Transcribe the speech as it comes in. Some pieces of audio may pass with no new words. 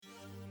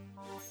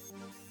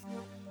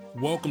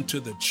Welcome to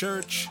the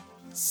Church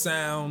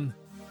Sound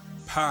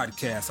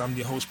Podcast. I'm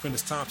your host,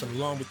 Prentiss Thompson,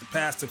 along with the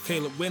pastor,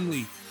 Caleb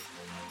Windley.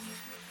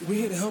 We're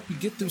here to help you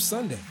get through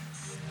Sunday.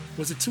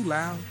 Was it too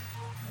loud?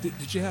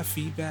 Did you have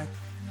feedback?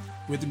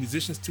 Were the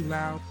musicians too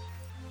loud?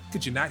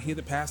 Could you not hear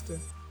the pastor?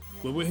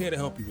 Well, we're here to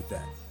help you with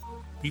that.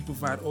 We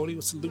provide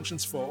audio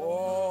solutions for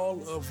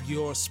all of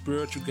your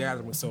spiritual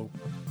gatherings. So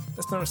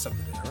let's learn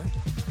something today, all right?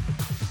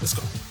 Let's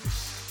go.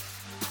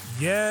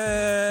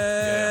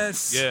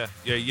 Yes. Yeah.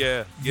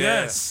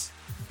 Yes.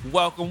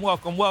 Welcome.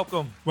 Welcome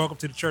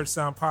to the Church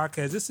Sound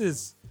Podcast. This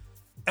is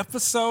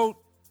episode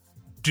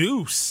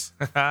Deuce.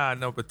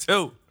 Number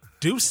 2.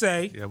 Deuce.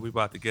 Yeah, we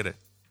about to get it.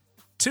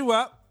 2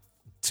 up,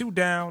 2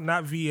 down,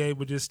 not VA,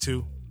 but just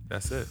 2.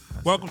 That's it.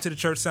 Welcome to the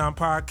Church Sound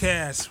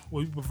Podcast,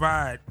 where we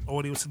provide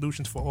audio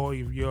solutions for all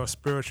of your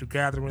spiritual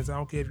gatherings. I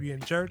don't care if you're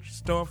in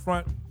church,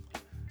 storefront,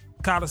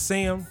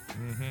 Coliseum,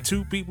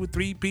 2 people,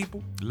 3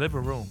 people.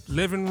 Living room.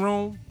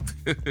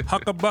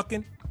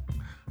 Huckabucking.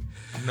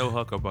 No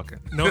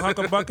huckabucking. No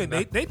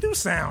huckabucking. They do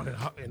sound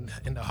in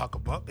the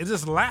huckabuck. It's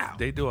just loud.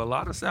 They do a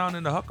lot of sound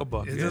in the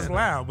huckabuck. It's just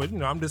loud, but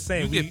I'm just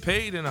saying. You get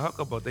paid in the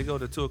huckabuck. They go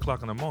to 2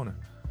 o'clock in the morning.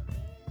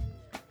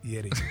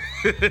 Yeah, they do.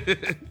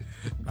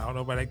 I don't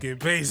know about that getting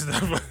paid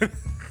stuff.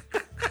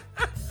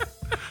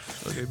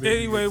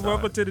 Anyway,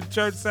 welcome to the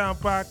Church Sound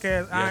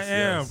Podcast. Yes, I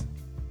am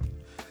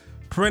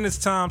Prentiss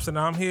Thompson.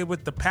 I'm here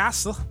with the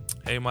pastor.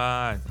 Hey,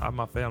 how's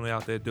my family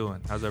out there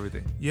doing? How's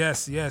everything?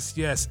 Yes.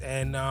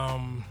 And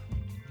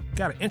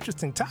got an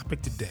interesting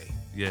topic today.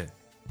 Yeah.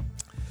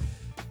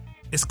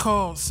 It's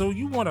called So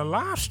You Want a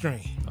Live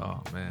Stream.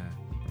 Oh, man.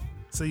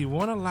 So you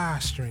want a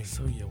live stream.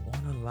 So you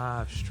want a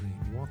live stream.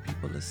 You want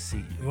people to see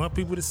you. You want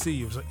people to see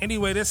you. So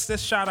anyway, let's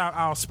shout out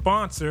our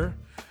sponsor,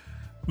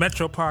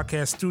 Metro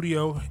Podcast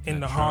Studio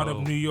in the heart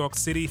of New York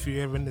City. If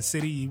you're ever in the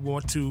city, you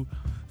want to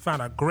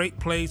find a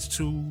great place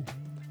to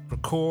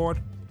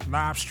record,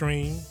 live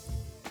stream,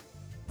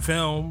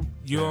 film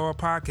your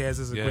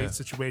podcast. Is a great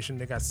situation.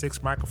 They got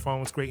 6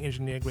 microphones, great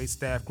engineer, great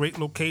staff, great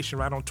location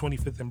right on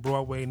 25th and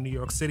Broadway in New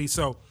York City.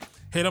 So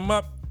hit them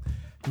up,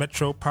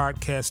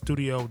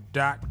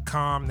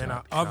 metropodcaststudio.com. Then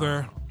our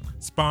other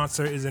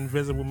sponsor is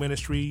Invisible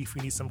Ministry. If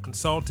you need some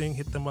consulting,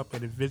 hit them up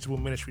at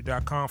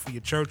invisibleministry.com. For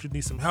your church, you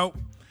need some help,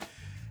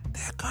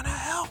 they're gonna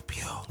help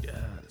you.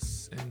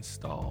 Yes.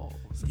 Installs.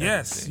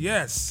 Yes.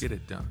 Get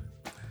it done.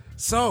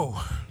 So,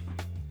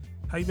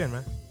 how you been,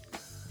 man?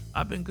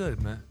 I've been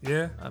good, man.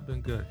 Yeah? I've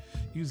been good.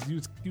 You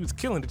was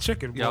killing the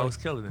chicken, boy. Yeah, I was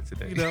killing it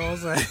today. You know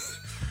what I'm saying?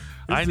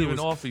 I didn't even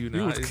offer you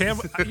now.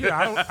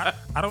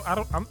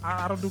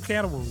 I don't do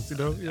cannibals, you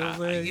know what I'm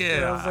saying? Yeah,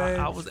 you know what I'm saying?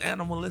 I was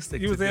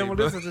animalistic. You was today,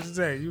 animalistic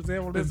today. You was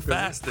animalistic.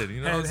 Fasted,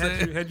 you know what I'm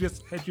saying? Had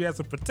you had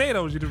some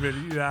potatoes, you'd have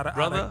been,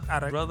 brother,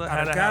 had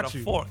I had a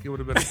fork, it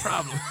would have been a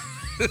problem.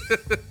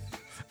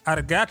 I'd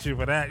have got you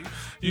for that.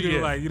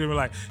 You'd have been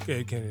like,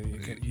 hey,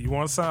 you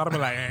want some? I'd have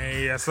been like,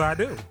 hey, yes, I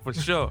do. For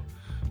sure.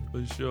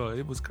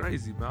 It was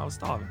crazy, man. I was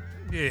starving.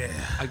 Yeah.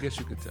 I guess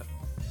you could tell.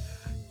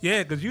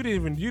 Yeah, because you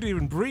didn't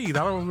even breathe.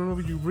 I don't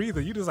remember you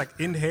breathing. You just like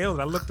inhaled.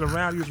 I looked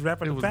around. You was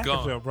wrapping the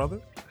package up, brother.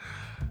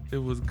 It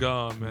was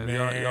gone, man.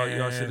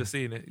 Y'all should have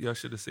seen it.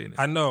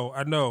 I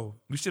know.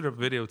 We should have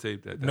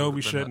videotaped that. No,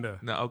 we shouldn't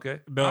have. No, okay.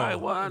 No, all right,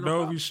 well,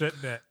 no we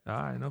shouldn't have. All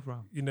right, no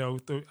problem. You know,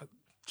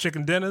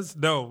 chicken dinners?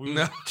 No.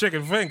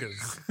 Chicken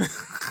fingers.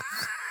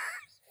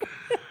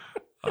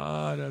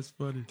 That's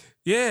funny.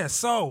 Yeah,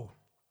 so,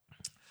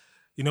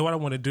 you know what I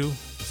want to do?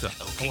 So,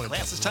 okay,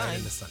 class is time.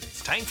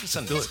 It's time for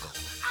Sunday school.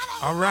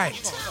 All right.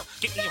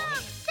 Give me your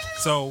hand.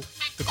 So,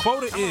 the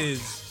quota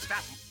is,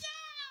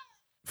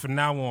 from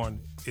now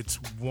on, it's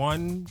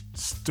 1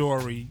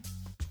 story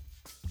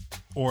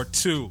or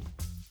 2,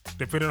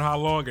 depending on how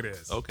long it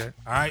is. Okay.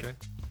 All right? Okay.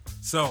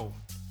 So,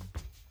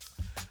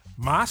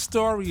 my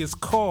story is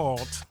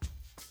called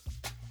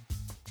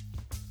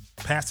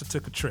Pastor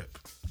Took a Trip.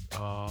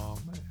 Oh,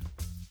 man.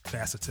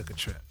 Pastor took a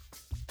trip.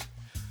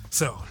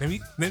 So let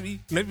me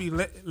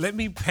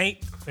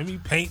paint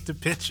the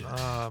picture.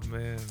 Oh,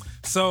 man.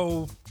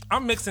 So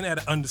I'm mixing at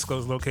an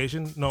undisclosed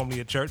location, normally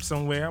a church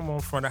somewhere. I'm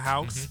on front of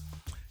house,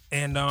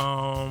 and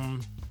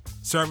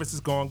service is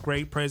going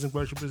great. Praise and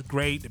worship is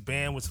great. The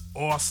band was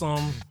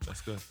awesome. That's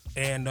good.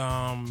 And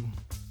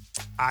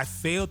I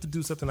failed to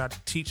do something I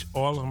teach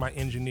all of my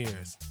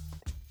engineers: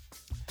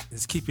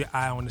 is keep your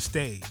eye on the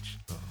stage.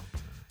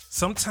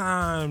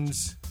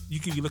 Sometimes you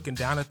could be looking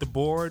down at the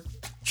board,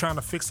 trying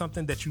to fix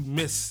something that you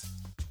miss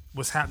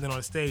what's happening on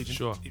the stage.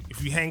 Sure.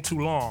 If you hang too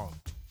long,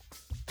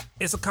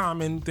 it's a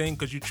common thing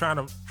because you're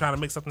trying to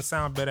make something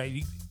sound better.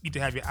 You need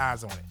to have your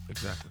eyes on it.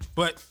 Exactly.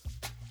 But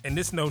in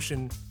this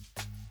notion,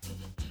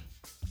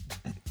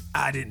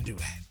 I didn't do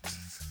that.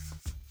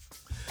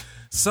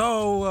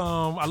 So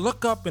I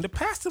look up and the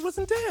pastor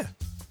wasn't there.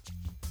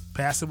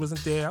 I was like,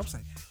 yeah, the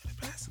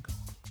pastor going.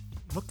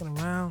 Looking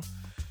around,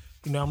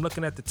 I'm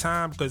looking at the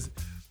time because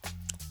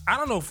I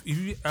don't know if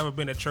you've ever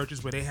been at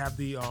churches where they have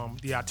the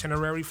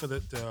itinerary for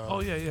the Oh,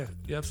 yeah.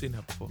 Yeah, I've seen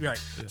that before. Right.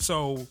 Yeah.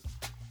 So,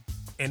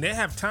 and they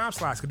have time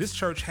slots because this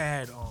church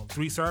had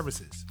 3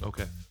 services.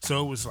 Okay.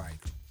 So it was like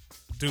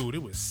dude,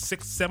 it was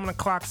 7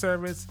 o'clock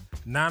service,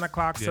 9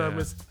 o'clock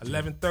service,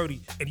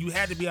 11:30, and you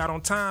had to be out on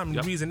time. And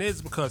the reason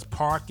is because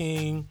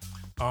parking,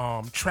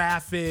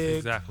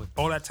 traffic,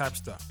 all that type of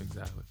stuff.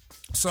 Exactly.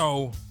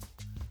 So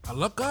I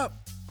look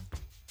up,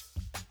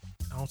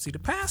 I don't see the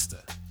pastor.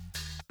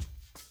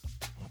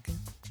 Okay.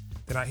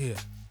 Then I hear,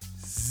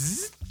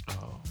 zzz.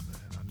 Oh man,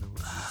 I knew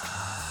it.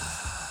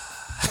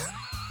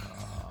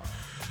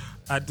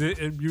 I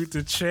didn't mute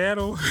the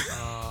channel.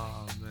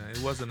 Oh man,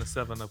 it wasn't a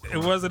 7-Up. It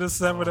wasn't a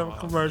 7-Up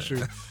commercial.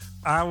 Man.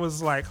 I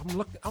was like,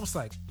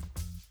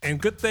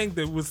 and good thing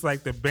that was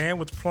like the band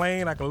was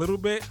playing like a little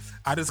bit.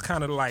 I just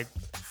kind of like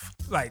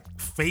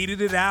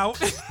faded it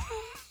out.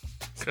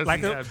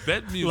 Like it had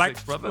bed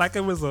music, brother. Like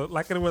it was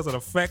an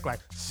effect, like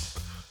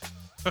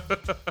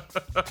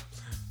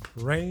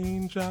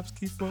raindrops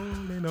keep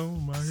falling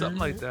on my head. Something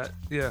like that.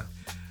 Yeah,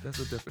 that's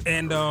a different.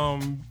 And no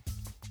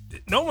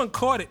one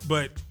caught it,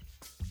 but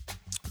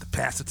the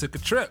pastor took a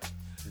trip.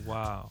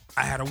 Wow.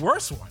 I had a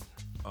worse one.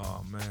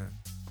 Oh man.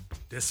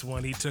 This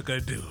one he took a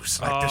deuce,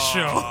 like the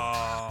show.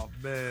 Oh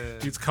man.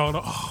 He's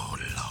calling. Oh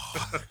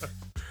Lord.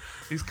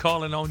 He's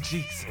calling on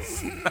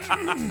Jesus.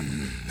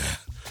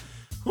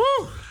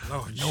 Woo!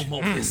 Lord, no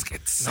more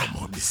biscuits. No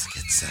more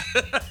biscuits.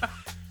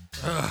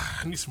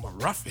 I need some more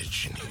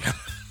roughage in here.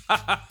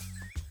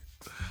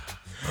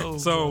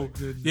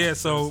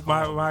 So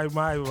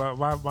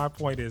my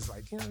point is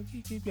like,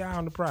 keep your eye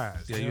on the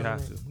prize. Yeah, you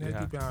have to.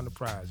 Keep your eye on the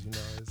prize.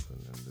 It's a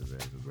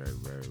very,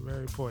 very,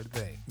 very important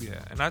thing.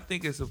 Yeah, and I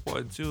think it's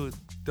important too.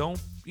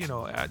 Don't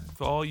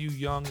for all you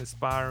young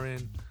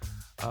aspiring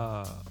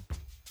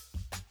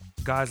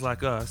guys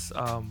like us,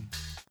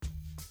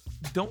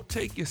 don't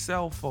take your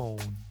cell phone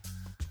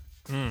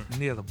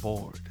near the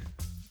board.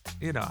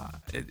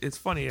 It's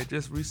funny. I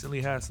just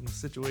recently had some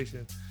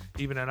situation,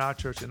 even at our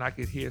church, and I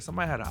could hear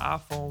somebody had an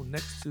iPhone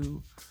next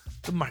to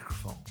the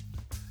microphone.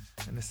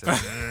 And it said,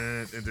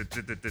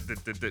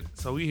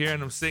 so we hearing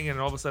them singing, and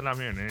all of a sudden I'm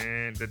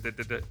hearing,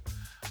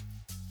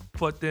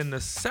 but then the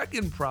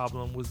second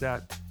problem was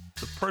that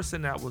the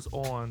person that was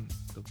on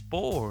the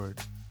board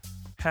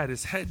had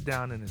his head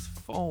down in his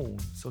phone.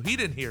 So he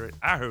didn't hear it.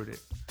 I heard it.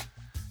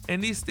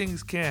 And these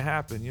things can't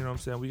happen, you know what I'm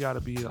saying? We got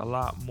to be a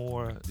lot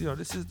more,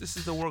 this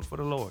is the work for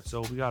the Lord.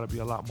 So we got to be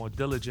a lot more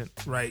diligent,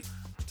 right,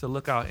 to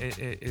look out.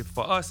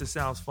 For us, it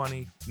sounds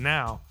funny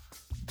now,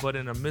 but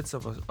in the midst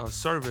of a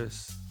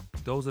service,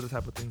 those are the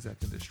type of things that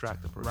can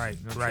distract the person. Right,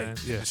 you know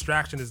right. Yeah.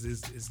 Distraction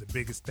is the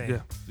biggest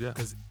thing. Yeah.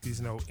 Because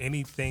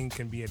anything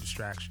can be a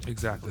distraction.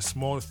 Exactly. The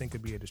smallest thing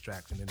could be a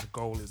distraction, and the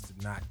goal is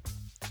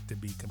to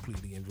be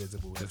completely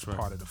invisible as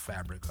part of the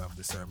fabric of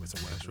the service or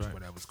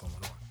whatever's going on.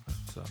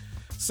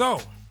 So,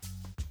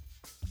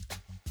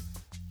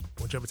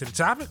 we'll jump into the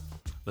topic.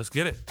 Let's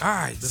get it. All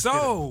right.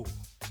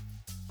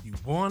 You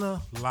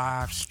wanna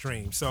live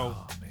stream? So,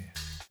 man,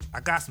 I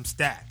got some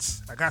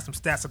stats. I'm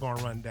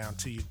gonna run down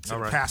to you, the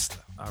pastor.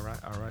 All right.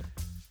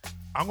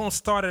 I'm gonna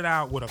start it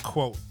out with a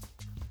quote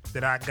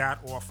that I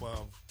got off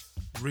of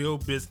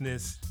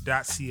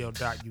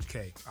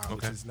realbusiness.co.uk,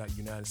 which is not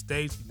United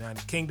States,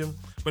 United Kingdom,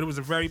 but it was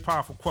a very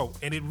powerful quote,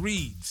 and it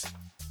reads: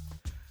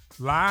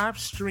 "Live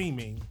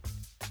streaming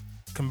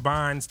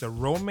combines the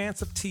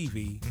romance of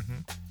TV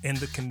and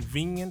the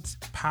convenience,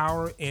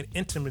 power, and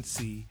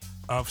intimacy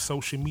of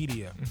social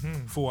media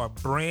for a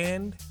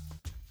brand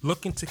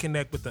looking to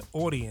connect with an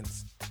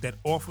audience that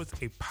offers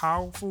a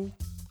powerful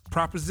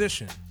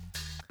proposition.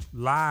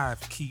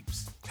 Live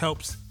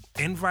helps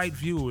invite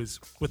viewers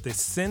with a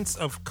sense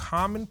of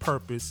common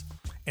purpose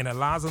and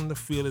allows them to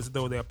feel as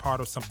though they're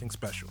part of something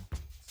special."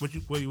 What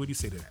do you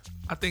say to that?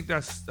 I think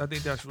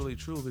that's really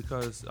true,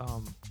 because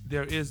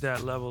there is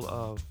that level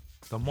of,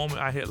 the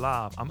moment I hit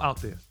live, I'm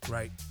out there.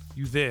 Right.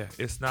 You there.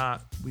 It's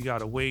not, we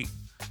gotta wait.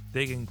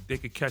 They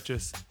could catch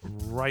us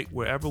right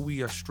wherever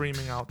we are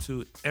streaming out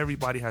to.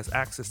 Everybody has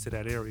access to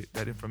that area,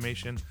 that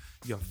information,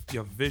 your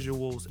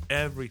visuals,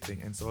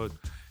 everything. And so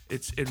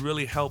it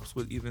really helps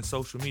with even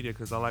social media,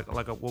 because I like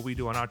what we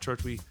do in our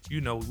church. We're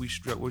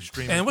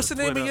streaming. And what's the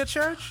name Twitter, of your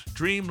church?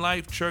 Dream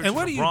Life Church. And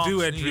what do you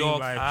do at New Dream York.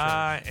 Life Church?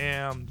 I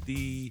am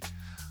the.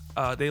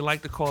 They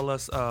like to call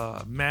us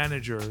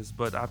managers,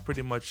 but I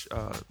pretty much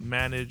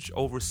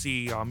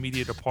oversee our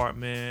media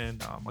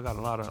department. I got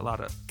a lot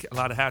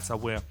of hats I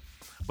wear,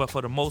 but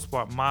for the most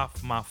part, my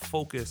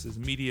focus is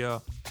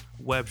media,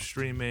 web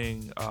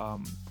streaming,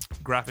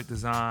 graphic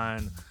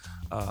design.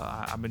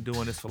 I've been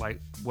doing this for like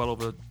well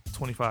over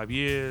 25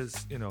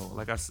 years.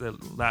 Like I said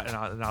in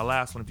our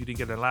last one, if you didn't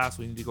get that last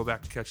one, you need to go back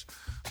and catch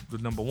the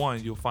number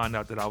one. You'll find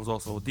out that I was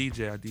also a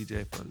DJ. I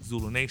DJ for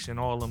Zulu Nation,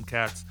 all them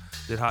cats.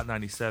 Did Hot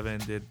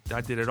 97.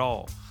 I did it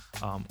all.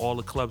 All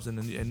the clubs in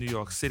New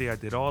York City, I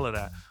did all of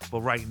that.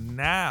 But right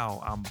now,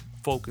 I'm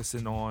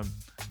focusing on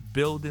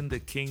building the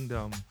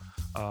kingdom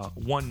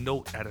one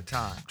note at a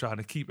time, trying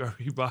to keep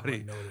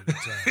everybody. 1 note at a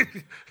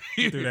time.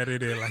 You threw that in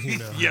there like,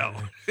 Yo.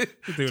 You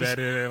threw that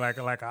in there like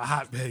a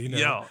hotbed,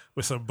 Yo.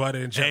 with some butter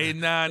and jam. Hey,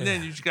 now and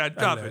then you just got to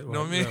drop it. You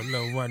know what I mean?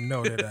 No, 1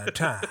 note at a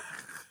time.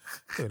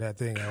 Do that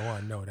thing at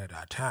 1 note at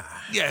a time.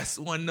 Yes,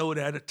 1 note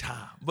at a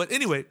time. But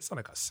anyway. It's not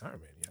like a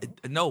sermon,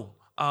 No.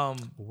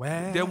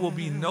 There will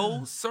be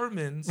no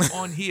sermons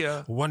on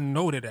here one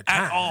note at a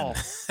time at all.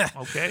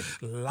 Okay,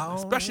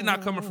 especially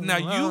not coming from now.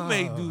 You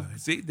may do.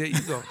 See, there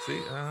you go.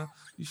 See,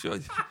 you sure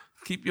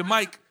keep your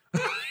mic.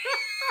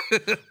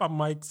 My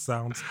mic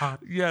sounds hot.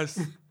 Yes.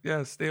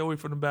 Stay away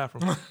from the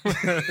bathroom.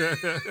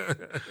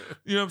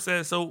 You know what I'm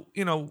saying? So,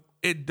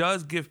 it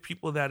does give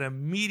people that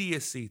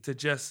immediacy to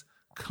just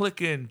click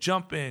in,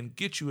 jump in,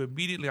 get you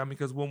immediately. I mean,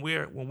 because when we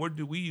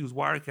use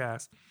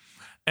Wirecast,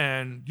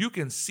 and you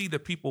can see the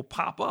people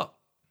pop up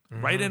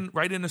right in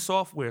the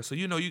software. So,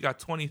 you got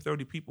 20,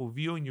 30 people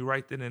viewing you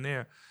right then and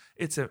there.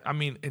 In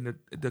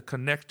the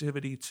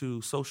connectivity to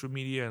social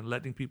media and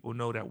letting people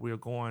know that we're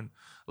going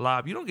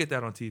live. You don't get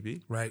that on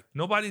TV. Right.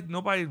 Nobody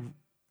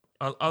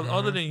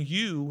other than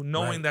you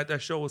knowing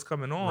that show is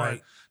coming on.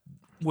 Right.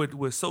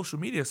 With social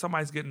media,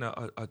 somebody's getting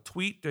a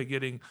tweet, they're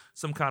getting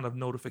some kind of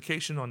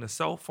notification on the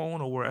cell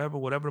phone or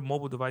whatever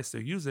mobile device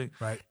they're using,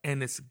 right.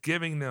 And it's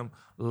giving them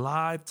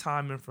live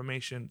time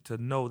information to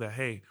know that,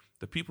 hey,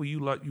 the people you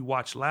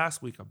watched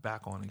last week are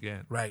back on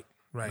again. Right.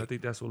 Right. And I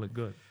think that's really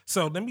good.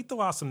 So let me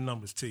throw out some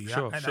numbers to you.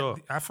 Sure.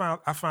 I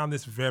found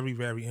this very,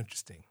 very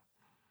interesting.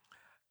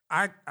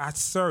 I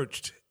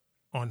searched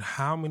on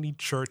how many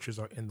churches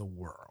are in the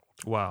world.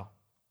 Wow.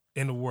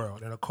 In the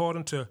world. And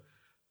according to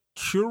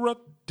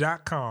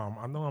Quora.com,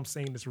 I know I'm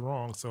saying this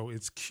wrong, so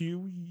it's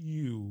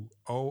Quora.com.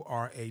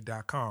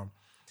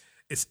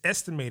 It's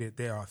estimated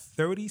there are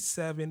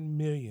 37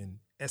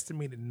 million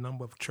estimated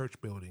number of church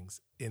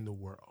buildings in the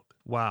world.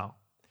 Wow.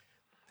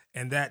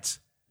 And that's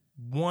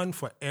one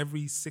for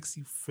every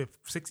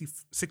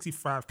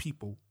 65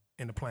 people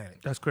in the planet.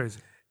 That's crazy.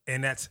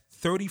 And that's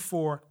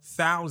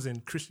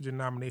 34,000 Christian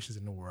denominations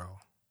in the world.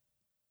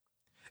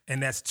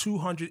 And that's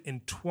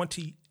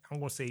 220, I'm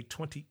going to say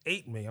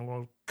 28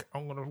 million.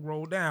 I'm going to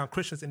roll down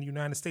Christians in the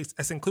United States.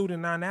 That's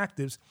including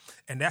non-actives.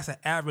 And that's an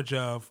average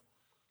of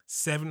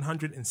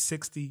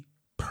 760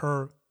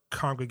 per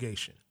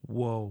congregation.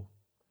 Whoa.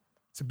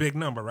 It's a big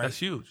number, right? That's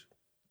huge.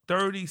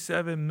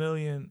 37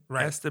 million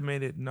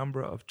estimated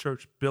number of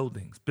church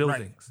buildings.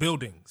 Right.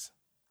 Buildings.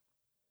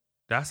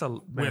 That's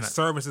where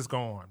services go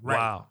on. Right.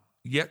 Wow.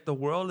 Yet the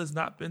world has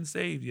not been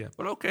saved yet.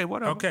 But okay,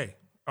 whatever. Okay.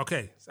 I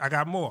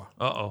got more.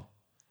 Uh-oh.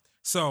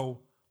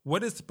 So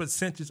what is the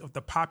percentage of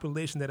the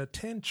population that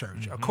attend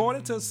church? Mm-hmm.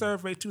 According to a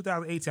survey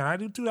 2018, I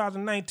do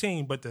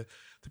 2019, but the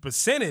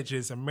percentage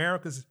is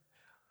America's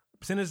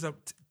percentage of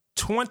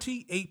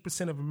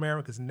 28% of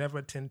Americans never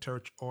attend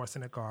church or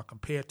synagogue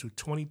compared to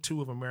 22%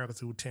 of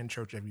Americans who attend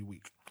church every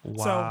week.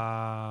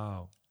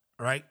 Wow.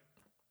 So, right?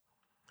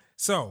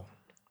 So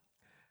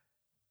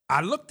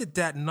I looked at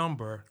that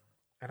number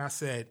and I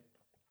said,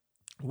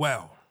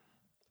 well,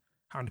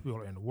 how many people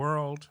are in the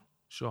world?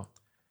 Sure.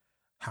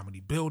 How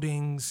many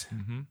buildings?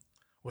 Mm-hmm.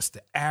 What's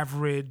the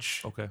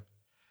average? Okay.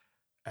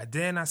 And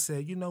then I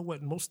said, you know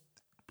what?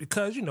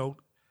 Because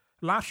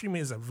live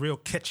streaming is a real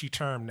catchy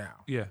term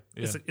now. Yeah.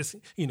 It's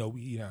we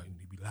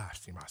live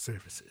stream our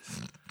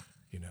services.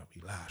 We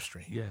live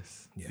stream.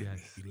 Yes. Yeah.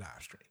 Yes. We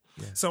live stream.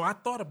 Yes. So I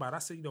thought about it. I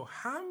said,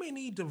 how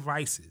many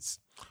devices?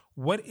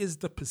 What is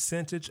the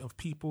percentage of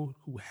people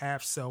who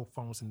have cell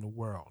phones in the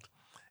world?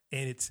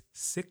 And it's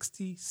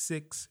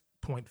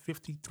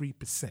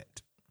 66.53%.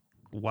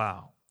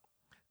 Wow.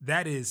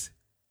 That is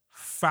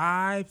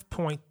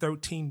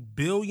 5.13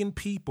 billion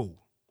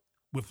people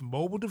with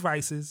mobile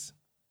devices.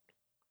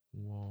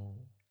 Whoa.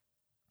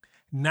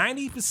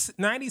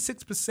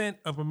 96%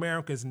 of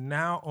Americans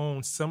now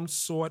own some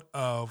sort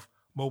of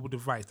mobile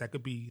device. That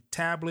could be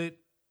tablet,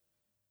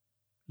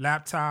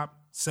 laptop,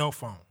 cell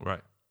phone.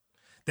 Right.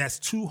 That's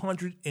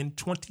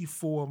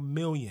 224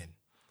 million.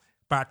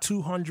 By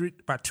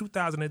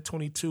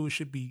 2022, it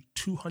should be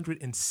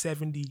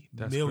 270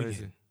 million.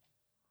 Crazy.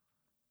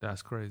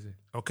 That's crazy.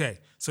 Okay.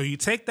 So you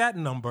take that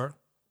number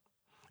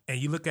and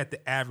you look at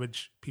the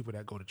average people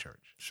that go to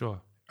church.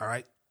 Sure. All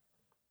right.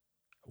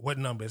 What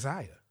number is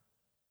higher?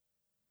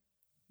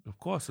 Of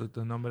course, it's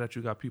the number that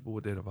you got people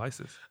with their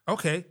devices.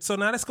 Okay, so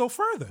now let's go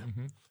further.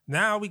 Mm-hmm.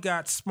 Now we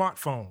got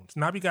smartphones.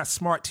 Now we got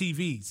smart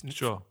TVs.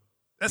 Sure.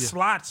 Let's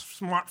slide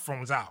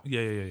smartphones out.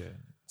 Yeah.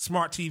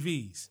 Smart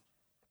TVs.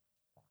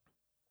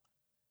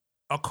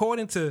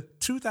 According to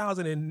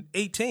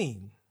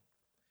 2018,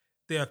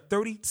 there are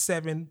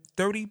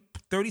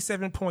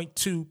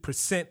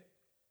 37.2%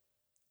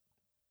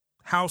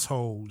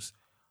 households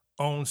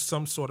own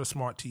some sort of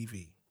smart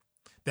TV.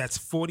 That's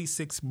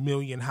 46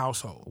 million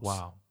households.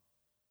 Wow.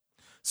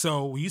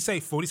 So when you say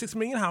 46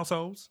 million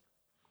households,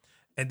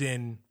 and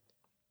then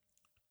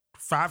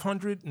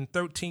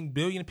 513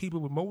 billion people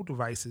with mobile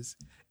devices,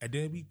 and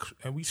then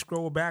we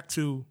scroll back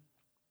to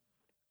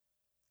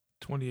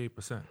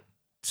 28%.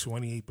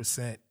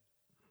 28%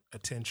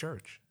 attend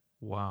church.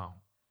 Wow.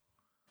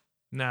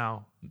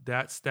 Now,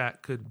 that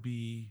stat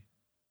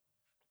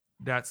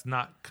that's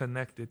not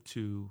connected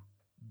to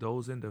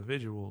those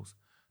individuals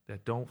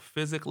that don't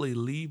physically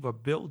leave a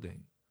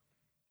building,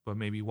 but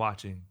maybe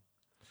watching.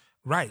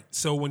 Right.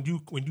 So when you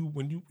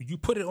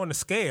put it on the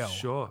scale,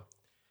 sure.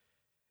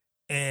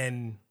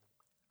 And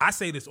I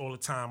say this all the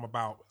time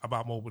about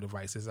mobile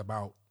devices,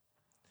 about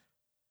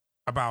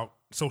about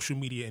social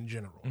media in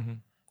general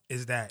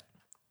is that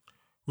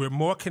we're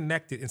more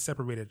connected and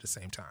separated at the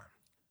same time.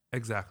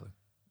 Exactly.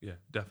 Yeah,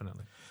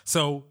 definitely.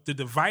 So the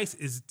device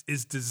is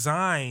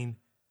designed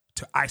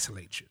to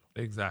isolate you.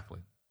 Exactly.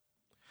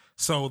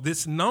 So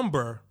this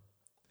number,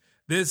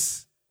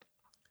 this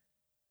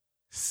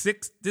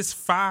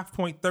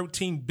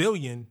 5.13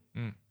 billion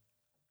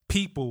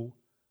people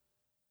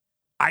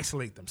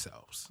isolate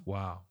themselves.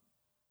 Wow.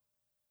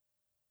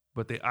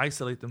 But they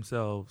isolate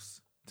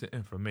themselves to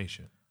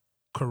information.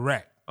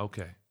 Correct.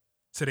 Okay.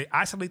 So they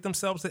isolate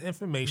themselves to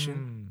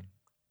information.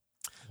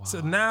 Wow. So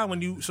now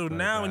when you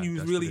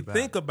really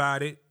think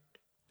about it,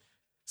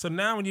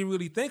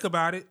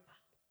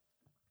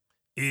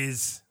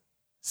 is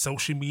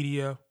social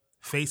media,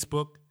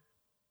 Facebook,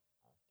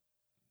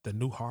 the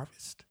new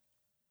harvest?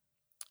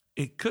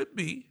 It could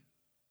be.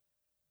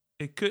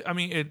 It could. I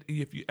mean,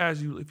 if you're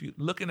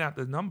looking at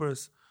the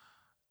numbers,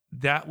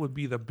 that would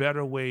be the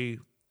better way.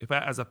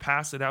 As a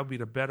pastor, that would be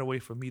the better way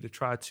for me to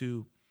try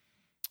to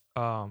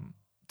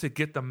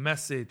get the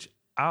message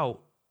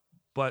out.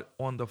 But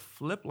on the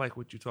flip, like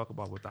what you talk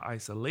about with the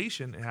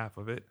isolation half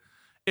of it,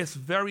 it's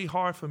very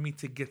hard for me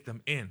to get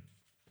them in.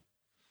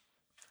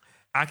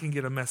 I can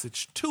get a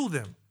message to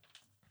them,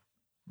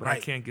 but I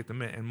can't get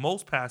them in. And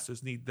most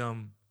pastors need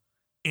them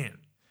in.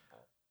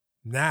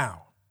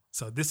 Now,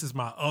 so this is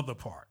my other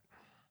part.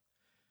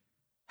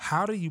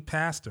 How do you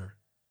pastor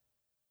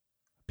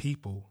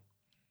people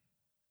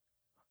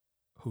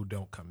who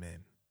don't come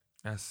in?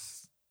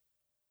 That's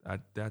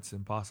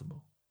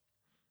impossible.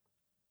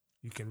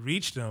 You can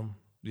reach them.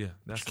 Yeah,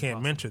 you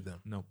can't mentor them.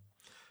 No.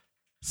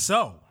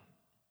 So,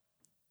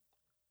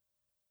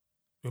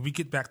 when we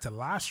get back to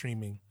live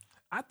streaming,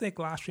 I think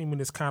live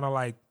streaming is kind of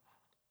like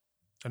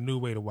a new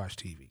way to watch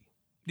TV.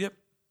 Yep.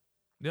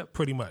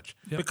 Pretty much.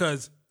 Yep.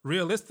 Because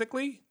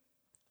realistically,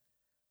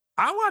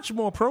 I watch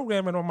more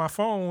programming on my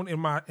phone, in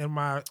my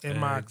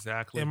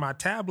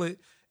tablet,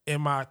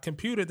 in my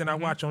computer than I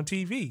watch on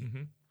TV.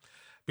 Mm-hmm.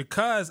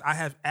 Because I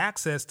have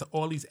access to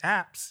all these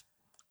apps,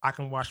 I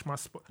can watch my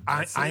sport.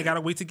 I ain't got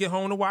to wait to get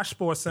home to watch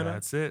SportsCenter.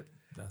 That's it.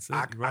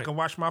 I can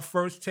watch my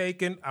First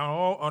Take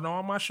on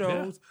all my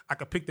shows. Yeah. I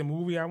can pick the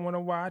movie I want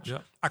to watch.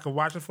 Yep. I can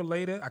watch it for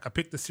later. I can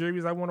pick the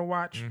series I want to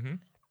watch. Mm-hmm.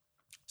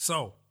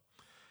 So,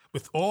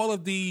 with all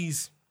of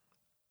these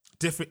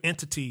different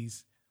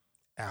entities,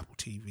 Apple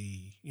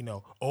TV,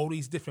 all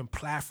these different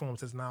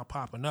platforms that's now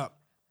popping up,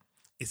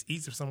 it's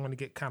easy for someone to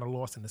get kind of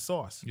lost in the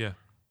sauce. Yeah.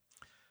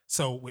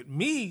 So with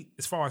me,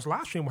 as far as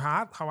live streaming,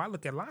 how I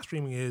look at live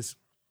streaming is,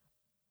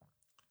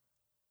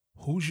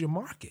 who's your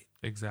market?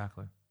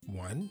 Exactly.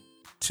 1,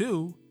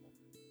 2,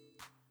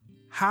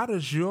 how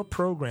does your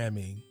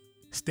programming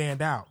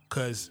stand out?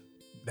 Because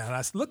now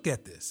let's look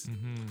at this.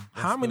 Mm-hmm.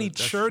 How many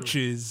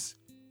churches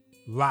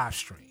live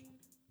stream?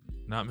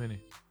 Not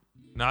many.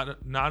 Not.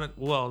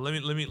 Well, let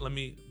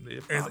me.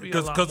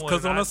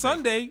 Because on a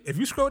Sunday, if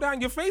you scroll down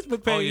your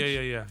Facebook page,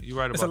 yeah, you're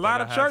right about that. It's a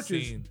lot of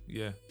churches.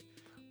 Yeah,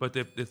 but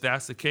if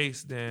that's the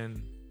case,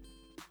 then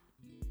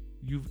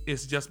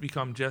it's just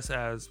become just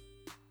as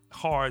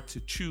hard to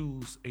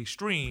choose a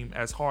stream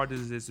as hard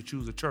as it is to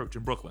choose a church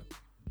in Brooklyn.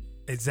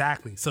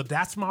 Exactly. So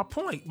that's my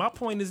point. My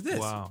point is this.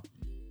 Wow.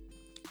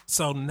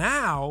 So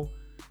now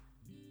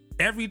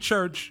every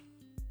church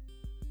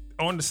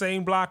on the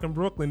same block in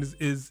Brooklyn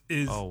is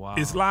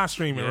live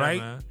streaming, right?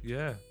 Man.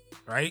 Yeah.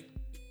 Right?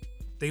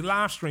 They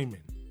live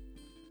streaming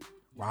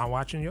while I'm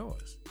watching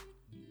yours.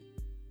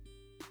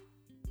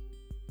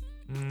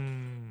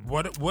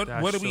 What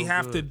do we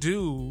have to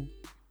do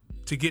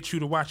to get you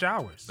to watch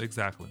ours?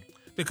 Exactly.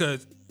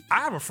 Because I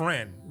have a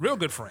friend, real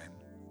good friend.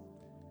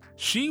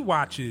 She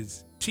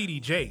watches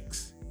TD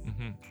Jakes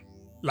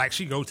like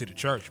she goes to the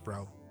church,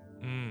 bro.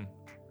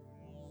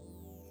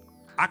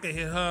 I can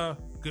hear her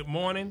good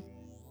morning,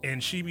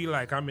 and she be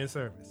like, I'm in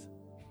service.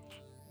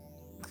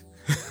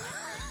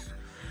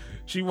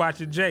 She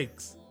watching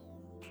Jakes.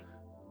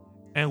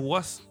 And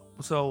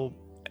so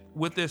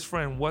with this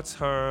friend, what's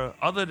her,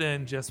 other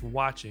than just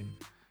watching,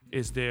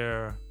 is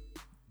there,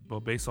 well,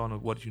 based on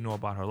what you know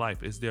about her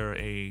life, is there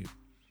any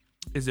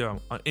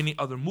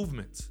other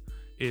movements?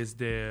 Is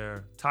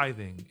there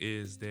tithing?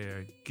 Is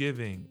there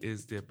giving?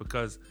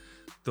 Because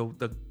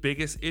the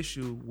biggest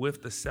issue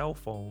with the cell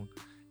phone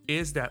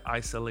is that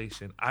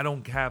isolation. I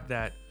don't have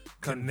that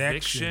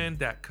connection,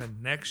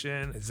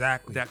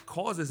 exactly, that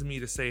causes me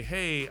to say,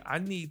 hey, I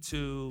need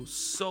to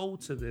sow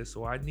to this,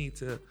 or I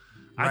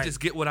just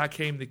get what I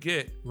came to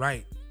get,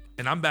 right?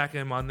 And I'm back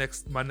in my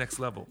next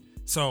level.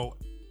 So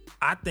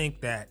I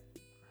think that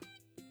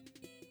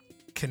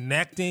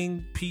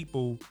connecting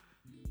people,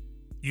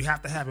 you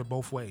have to have it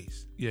both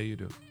ways. Yeah, you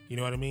do. You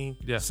know what I mean?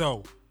 Yeah.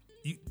 So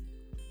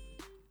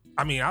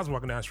I was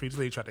walking down the street, this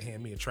lady tried to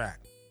hand me a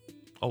track.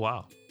 Oh,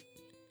 wow.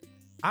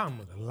 I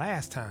remember the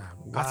last time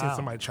I seen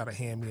somebody try to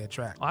hand me a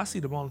track. Oh, I see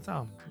them all the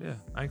time. Yeah,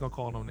 I ain't gonna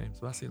call no names,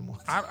 but I see them all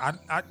the time.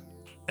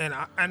 And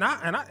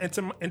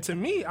to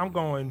me, I'm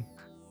going,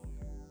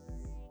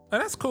 oh,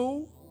 that's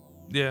cool.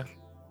 Yeah,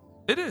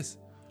 it is.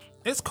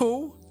 It's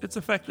cool. It's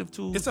effective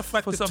tool. It's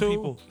effective for some tool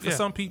people. For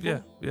some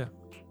people. Yeah.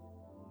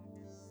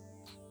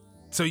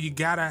 So you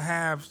gotta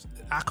have,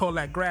 I call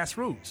that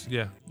grassroots.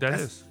 Yeah,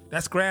 That's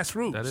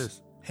grassroots. That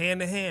is.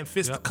 Hand to hand,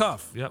 fist to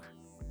cuff. Yep.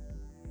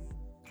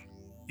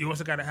 You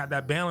also gotta have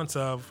that balance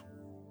of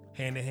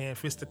hand to hand,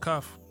 fist to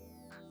cuff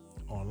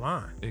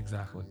online.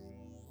 Exactly.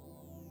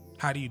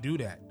 How do you do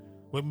that?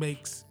 What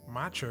makes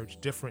my church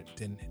different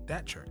than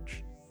that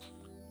church?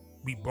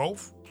 We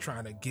both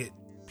trying to get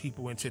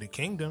people into the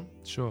kingdom.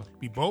 Sure.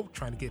 We both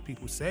trying to get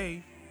people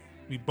saved.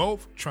 We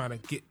both trying to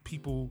get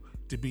people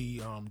to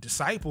be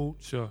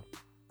discipled. Sure.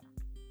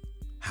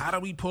 How do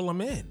we pull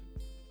them in?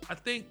 I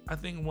think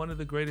one of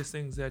the greatest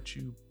things that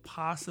you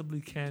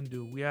possibly can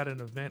do, we had an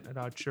event at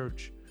our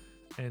church,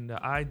 and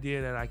the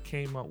idea that I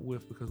came up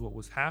with, because what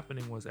was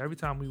happening was every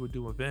time we would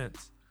do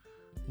events,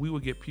 we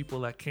would get people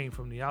that came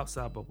from the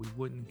outside, but we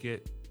wouldn't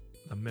get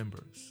the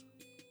members.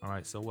 All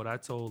right. So what I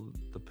told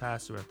the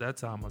pastor at that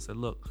time, I said,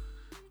 look,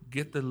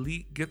 get the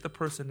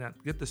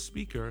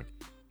speaker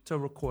to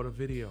record a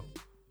video,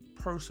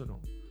 personal,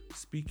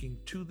 speaking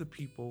to the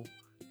people,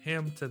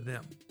 him to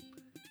them,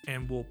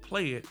 and we'll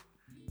play it.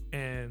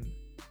 And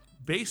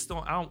based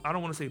on, I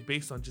don't want to say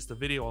based on just the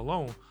video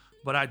alone,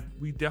 but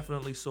we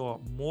definitely saw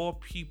more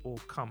people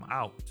come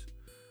out.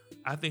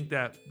 I think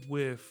that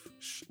with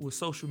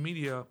social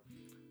media,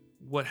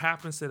 what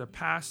happens to the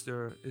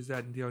pastor is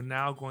that they're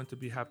now going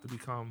to have to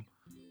become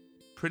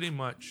pretty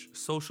much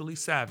socially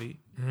savvy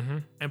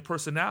and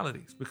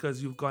personalities,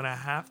 because you're going to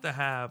have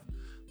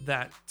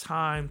that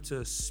time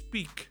to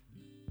speak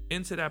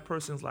into that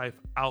person's life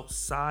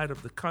outside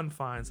of the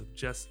confines of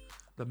just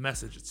the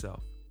message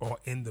itself. Or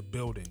in the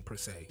building, per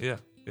se. Yeah.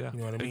 You know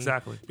what I mean?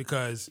 Exactly.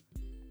 Because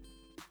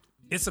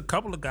it's a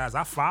couple of guys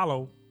I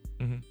follow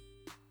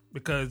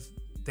because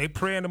they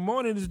pray in the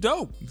morning is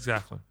dope.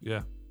 Exactly.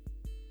 Yeah.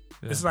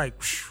 It's like,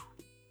 whew.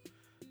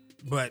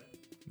 But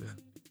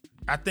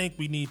I think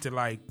we need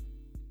to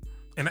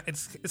and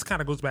it's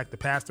kind of goes back to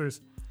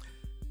pastors.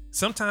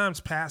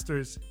 Sometimes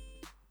pastors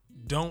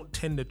don't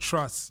tend to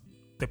trust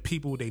the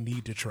people they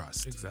need to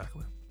trust.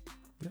 Exactly.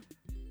 Yep.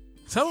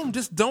 Some of them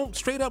just don't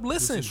straight up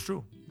listen. This is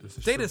true.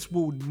 They just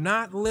will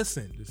not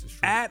listen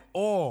at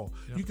all.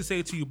 Yep. You can say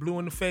it to you blue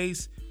in the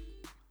face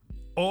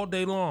all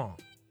day long.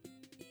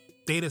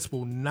 They just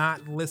will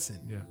not listen.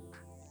 Yeah.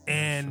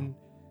 And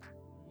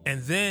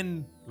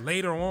then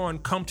later on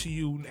come to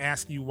you and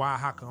ask you why,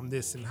 how come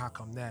this and how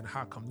come that and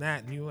how come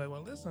that. And you're like,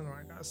 well, listen,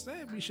 like I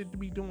said, we should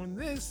be doing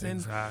this.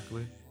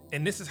 Exactly.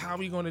 And this is how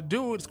we're going to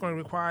do it. It's going to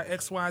require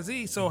X, Y,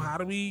 Z. So how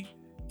do we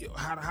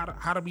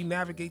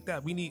navigate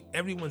that? We need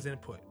everyone's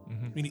input.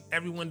 We need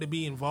everyone to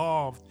be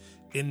involved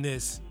in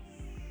this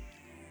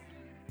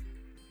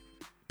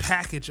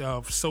package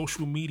of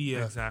social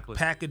media,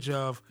 package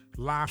of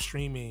live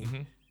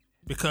streaming,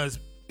 because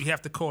we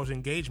have to cause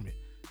engagement.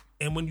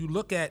 And when you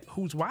look at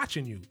who's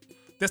watching you,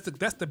 that's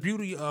the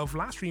beauty of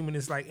live streaming,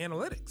 is like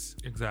analytics.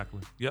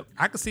 Exactly. Yep.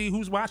 I can see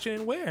who's watching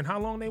and where and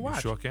how long they watch.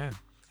 You sure can.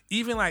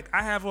 Even like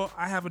I have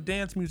a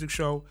dance music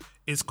show.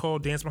 It's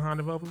called Dance Behind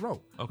the Velvet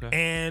Rope. Okay.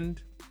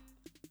 And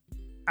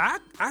I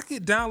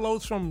get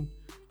downloads from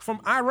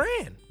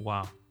Iran.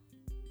 Wow.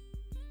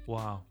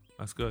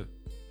 That's good.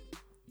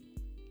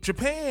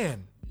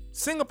 Japan,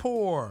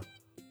 Singapore,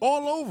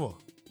 all over.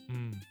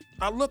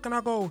 I look and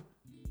I go,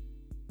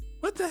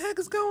 what the heck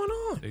is going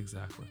on?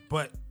 Exactly.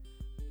 But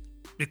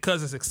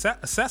because it's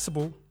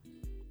accessible,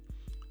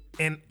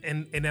 and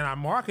then I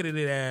marketed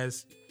it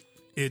as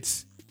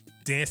it's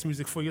dance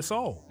music for your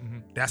soul.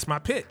 That's my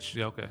pitch.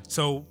 Yeah, okay.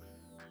 So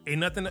ain't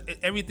nothing,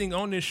 everything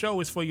on this show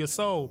is for your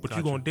soul, but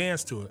you're going to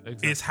dance to it.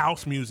 Exactly. It's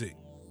house music.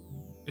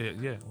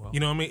 Yeah. Well, You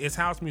know what I mean? It's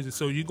house music.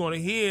 So you're going to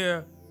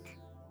hear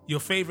your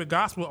favorite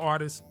gospel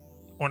artist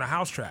on a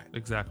house track.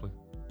 Exactly.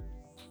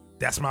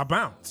 That's my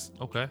bounce.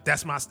 Okay.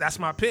 That's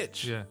my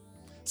pitch. Yeah.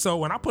 So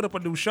when I put up a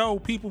new show,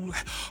 people be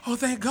like, oh,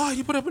 thank God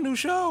you put up a new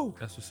show.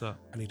 That's what's up.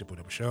 I need to put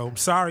up a show. I'm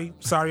sorry,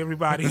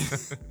 everybody.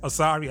 I'm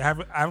sorry. I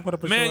haven't put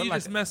up a show. Man, you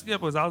just messed me up,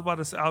 because I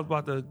was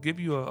about to give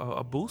you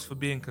a boost for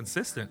being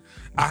consistent.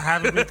 I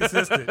haven't been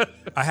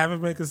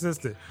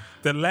consistent.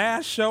 The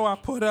last show I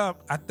put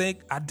up, I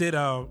think I did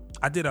a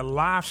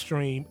live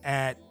stream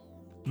at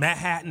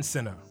Manhattan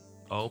Center.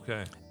 Oh,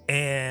 okay.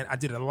 And I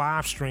did a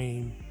live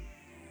stream,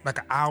 like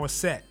an hour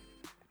set.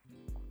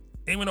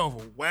 It went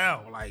over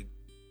well. Like,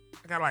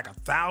 I got like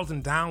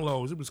 1,000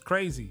 downloads. It was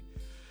crazy.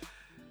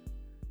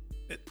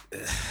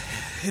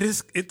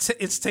 It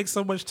takes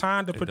so much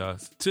time to put. It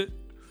does.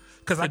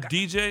 Because I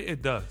DJ,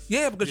 it does.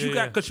 Yeah,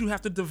 because you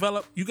have to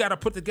develop. You got to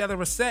put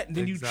together a set, and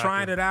then you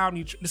trying it out,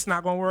 and this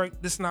not gonna work.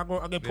 This not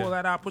going. Okay, pull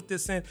that out. Put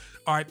this in.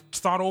 All right,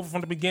 start over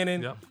from the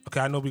beginning. Yep. Okay,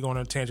 I know we're going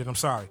on a tangent. I'm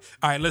sorry.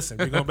 All right, listen,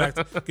 we're going back.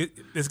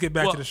 Let's get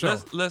back to the show.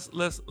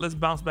 Let's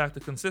bounce back to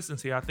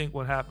consistency. I think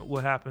what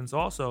happens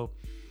also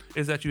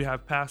is that you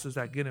have pastors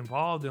that get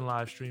involved in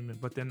live streaming,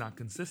 but they're not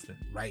consistent.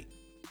 Right.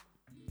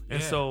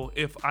 And so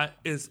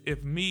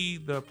if me,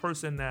 the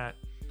person that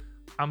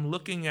I'm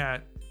looking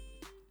at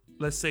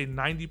let's say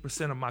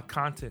 90% of my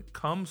content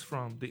comes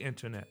from the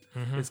internet.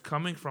 It's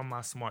coming from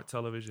my smart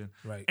television.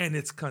 Right. And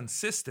it's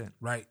consistent.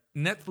 Right.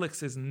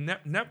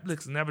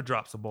 Netflix never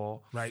drops a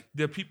ball. Right.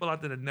 There are people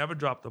out there that never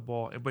drop the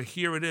ball. But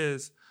here it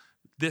is,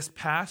 this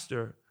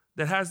pastor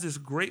that has this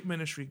great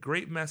ministry,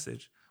 great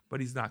message, but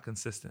he's not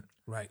consistent.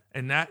 Right.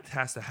 And that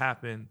has to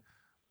happen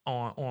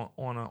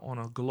on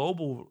a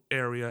global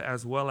area,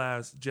 as well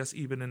as just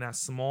even in that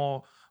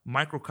small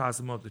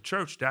microcosm of the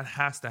church. That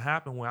has to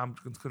happen where I'm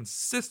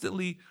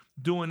consistently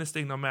doing this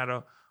thing no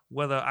matter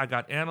whether I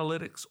got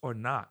analytics or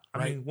not.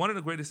 I mean, one of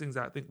the greatest things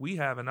I think we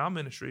have in our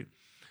ministry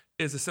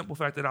is the simple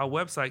fact that our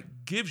website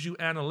gives you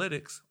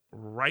analytics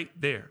right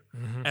there,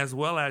 as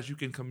well as you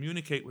can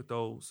communicate with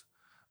those.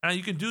 And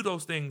you can do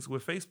those things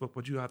with Facebook,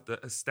 but you have to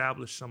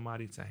establish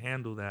somebody to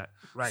handle that.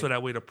 Right. So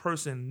that way the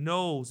person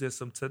knows there's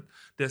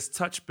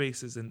touch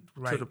bases to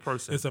the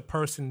person. There's a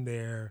person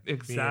there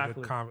being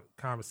able to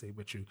conversate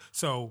with you.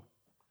 So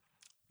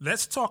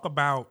let's talk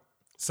about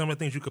some of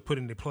the things you could put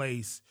into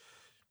place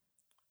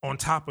on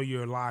top of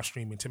your live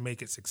streaming to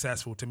make it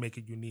successful, to make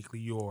it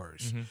uniquely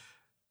yours.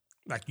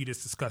 Like you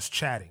just discussed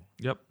chatting.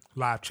 Yep.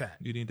 Live chat.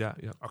 You need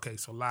that. Yep. Okay,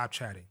 so live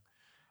chatting.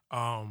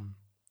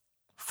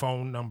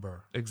 Phone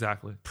number.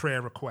 Exactly. Prayer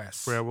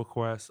requests.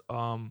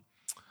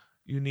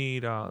 You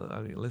need,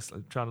 let's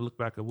try to look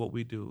back at what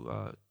we do.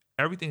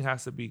 Everything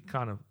has to be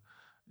kind of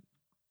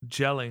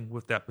gelling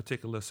with that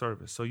particular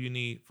service. So you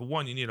need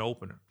an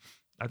opener.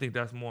 I think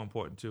that's more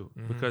important too,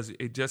 because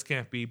it just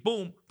can't be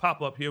boom,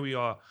 pop up, here we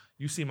are,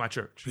 you see my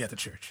church. We at the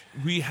church.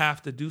 We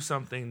have to do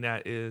something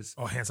that is...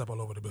 Oh, hands up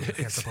all over the building.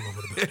 Hands up all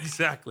over the building.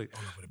 Exactly.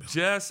 All over the building.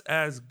 Just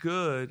as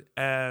good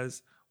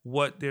as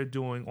what they're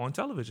doing on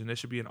television. There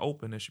should be an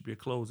open, there should be a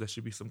close, there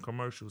should be some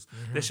commercials.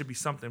 There should be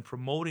something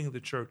promoting the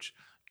church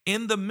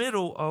in the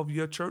middle of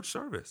your church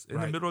service, in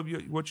the middle of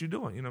what you're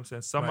doing. You know what I'm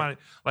saying? Somebody,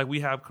 like we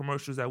have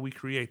commercials that we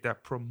create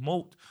that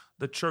promote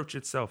the church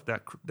itself,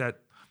 that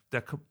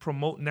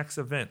promote next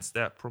events,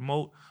 that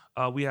promote,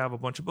 we have a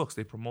bunch of books,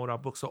 they promote our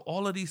books. So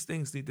all of these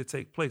things need to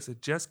take place.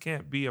 It just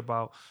can't be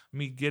about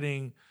me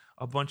getting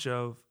a bunch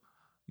of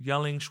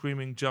yelling,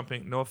 screaming,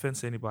 jumping, no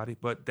offense to anybody,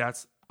 but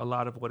that's a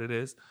lot of what it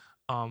is.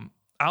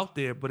 Out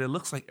there, but it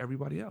looks like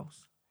everybody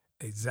else.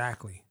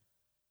 Exactly.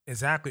 And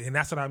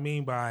that's what I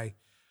mean by,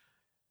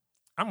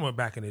 I remember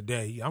back in the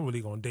day, I'm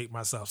really going to date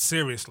myself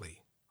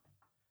seriously.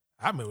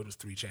 I remember it was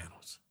 3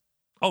 channels.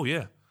 Oh,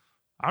 yeah.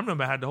 I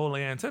remember I had the whole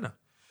antenna.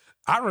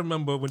 I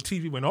remember when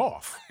TV went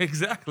off.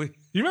 Exactly.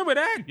 You remember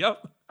that?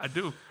 Yep, I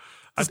do.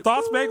 The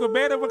Star Spangled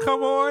Banner would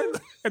come on,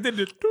 and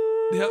then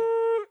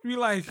be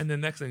like, and the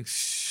next thing,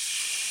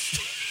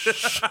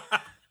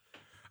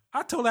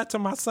 I told that to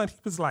my son. He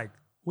was like,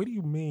 what do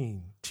you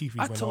mean TV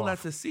went off? I told that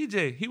to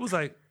CJ. He was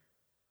like,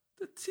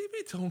 the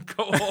TV don't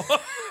go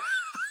off.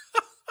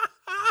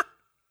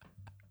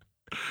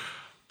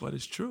 But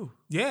it's true.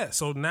 Yeah,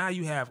 so now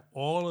you have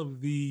all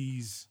of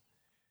these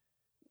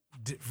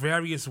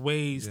various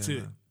ways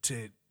to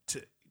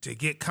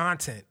get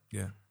content.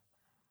 Yeah.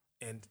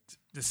 And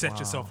to set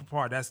yourself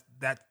apart. It's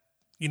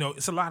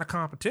a lot of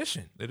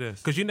competition. It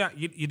is. Because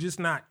you're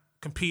just not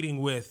competing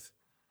with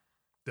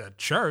the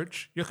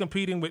church. You're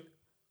competing with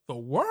the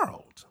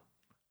world.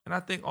 And I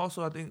think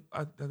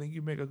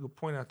you make a good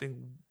point. I think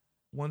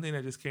one thing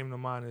that just came to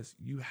mind is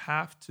you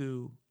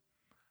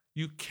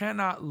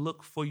cannot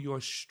look for your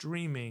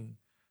streaming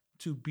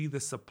to be the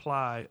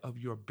supply of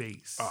your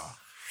base. Oh,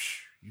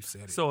 you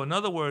said it. So in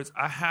other words,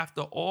 I have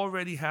to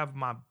already have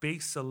my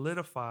base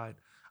solidified.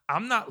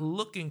 I'm not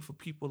looking for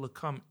people to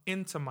come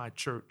into my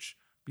church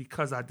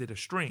because I did a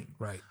stream.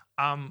 Right.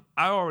 I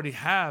already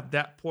have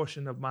that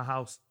portion of my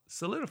house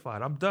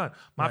solidified. I'm done.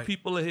 My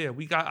people are here.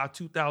 We got our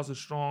 2,000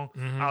 strong,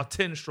 our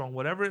 10 strong,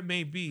 whatever it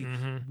may be.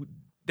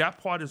 That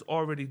part is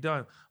already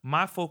done.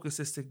 My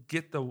focus is to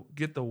get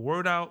the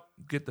word out,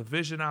 get the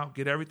vision out,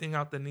 get everything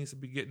out that needs to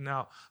be getting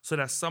out so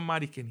that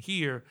somebody can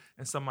hear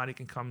and somebody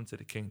can come into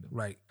the kingdom.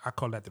 Right. I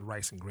call that the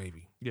rice and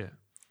gravy. Yeah.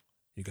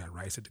 You got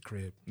rice at the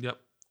crib. Yep.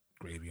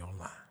 Gravy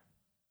online.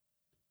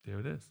 There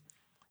it is.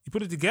 You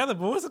put it together,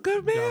 boy. It's a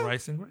good meal. Got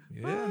rice and gravy.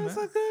 Yeah, man. It's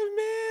a good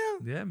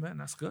meal. Yeah, man.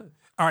 That's good.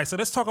 All right. So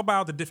let's talk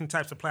about the different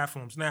types of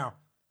platforms. Now,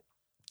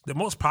 the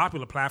most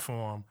popular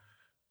platform,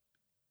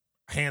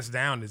 hands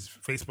down, is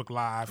Facebook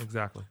Live.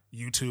 Exactly.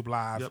 YouTube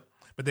Live. Yep.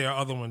 But there are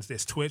other ones.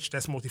 There's Twitch.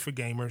 That's mostly for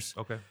gamers.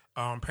 Okay.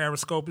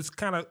 Periscope is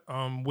kind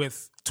of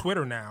with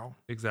Twitter now.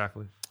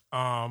 Exactly. You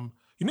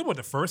know what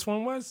the first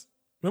one was?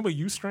 Remember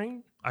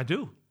Ustream? I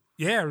do.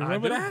 Yeah,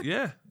 remember that?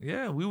 Yeah.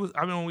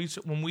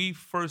 When we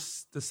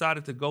first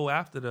decided to go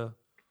after the,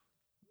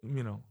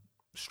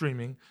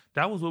 streaming,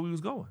 that was where we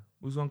was going.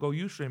 We was gonna go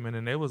Ustreaming,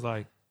 and they was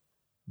like,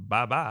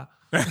 bye.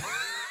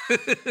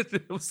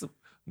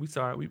 We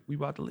sorry, we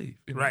about to leave.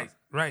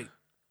 Right.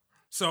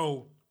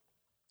 So,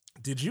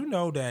 did you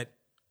know that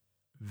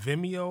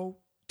Vimeo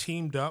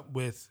teamed up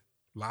with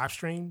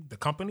Livestream, the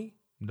company?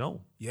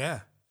 No.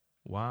 Yeah.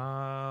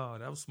 Wow,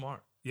 that was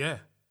smart. Yeah.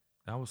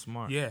 That was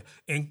smart. Yeah,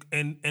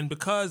 and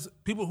because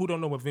people who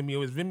don't know what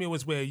Vimeo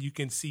is where you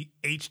can see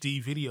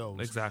HD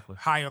videos, Exactly,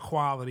 higher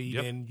quality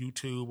than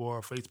YouTube or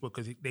Facebook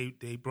because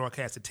they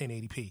broadcast at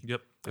 1080p.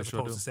 Yep, as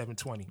opposed to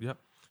 720. Yep.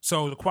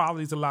 So the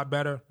quality is a lot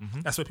better.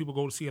 That's where people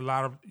go to see a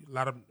lot of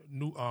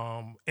new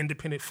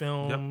independent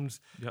films,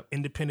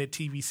 independent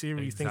TV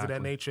series, things of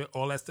that nature.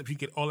 All that stuff you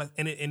get, all that,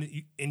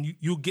 and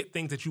you get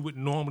things that you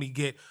wouldn't normally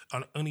get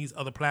on these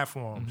other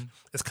platforms.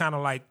 It's kind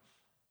of like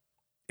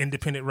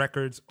independent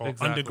records or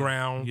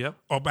underground. Yep.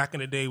 Or back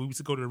in the day, we used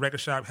to go to the record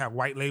shop, have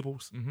white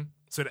labels,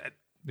 so that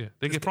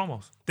they get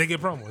promos. They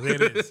get promos.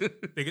 There it is.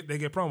 they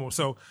get promos.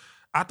 So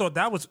I thought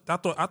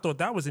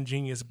that was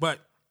ingenious. But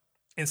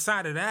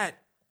inside of that,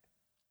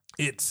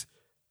 it's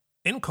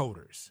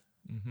encoders.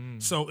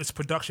 So it's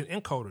production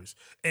encoders.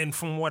 And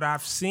from what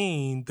I've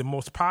seen, the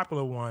most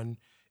popular one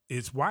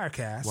is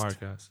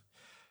Wirecast.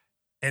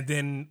 And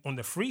then on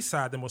the free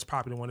side, the most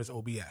popular one is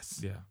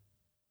OBS. Yeah.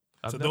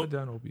 I've never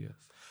done OBS.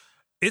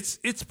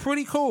 It's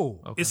pretty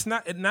cool. Okay. It's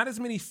not as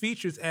many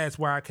features as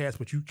Wirecast,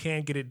 but you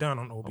can get it done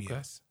on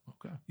OBS.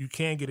 Okay. You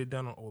can get it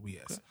done on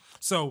OBS. Okay.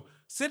 So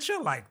since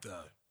you're like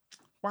the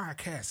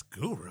Wirecast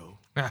guru,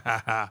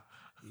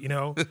 you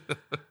know, why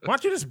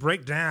don't you just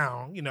break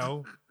down,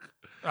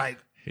 like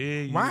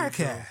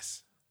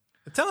Wirecast?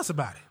 Tell us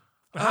about it.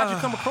 How'd you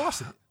come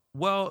across it?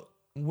 Well,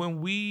 when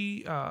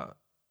we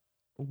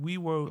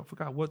were, I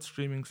forgot what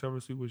streaming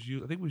service we was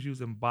using. I think we was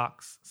using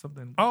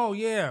something. Oh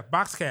yeah,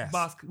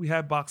 Boxcast. We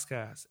had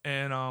Boxcast,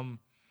 and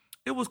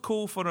it was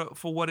cool for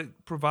what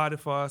it provided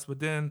for us. But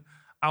then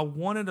I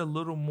wanted a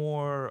little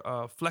more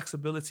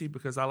flexibility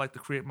because I like to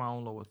create my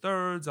own lower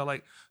thirds. I'm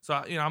like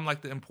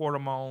to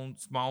import my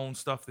own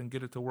stuff and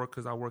get it to work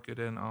because I work it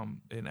in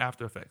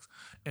After Effects.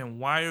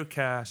 And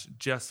Wirecast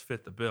just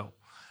fit the bill.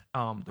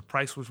 The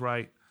price was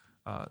right.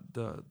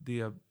 The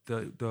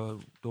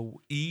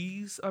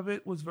ease of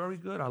it was very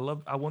good.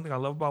 One thing I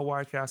love about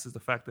Wirecast is the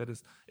fact that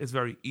it's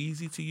very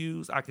easy to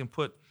use. I can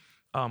put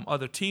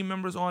other team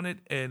members on it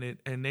and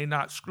they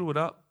not screw it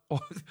up. Or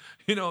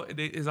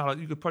it's not like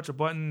you could punch a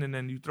button and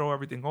then you throw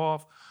everything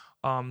off.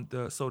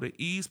 So the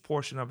ease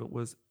portion of it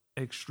was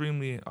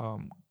extremely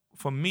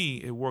for me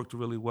it worked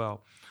really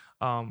well.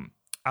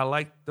 I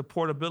like the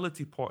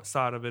portability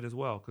side of it as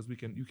well because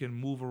you can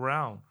move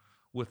around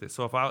with it.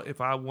 So if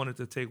I wanted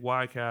to take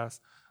Wirecast,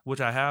 which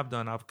I have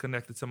done, I've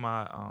connected to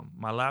my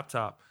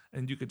laptop,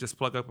 and you could just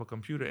plug up a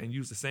computer and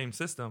use the same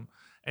system,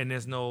 and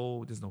there's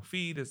no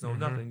feed, there's no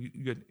nothing.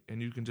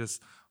 You can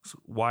just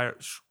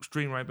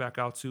stream right back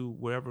out to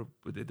wherever.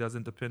 But it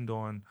doesn't depend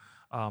on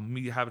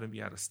me having to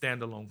be at a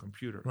standalone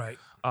computer. Right.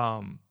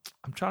 I'm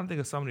trying to think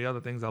of some of the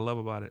other things I love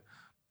about it.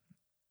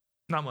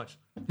 Not much.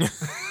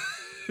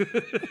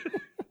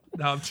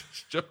 No, I'm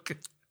just joking.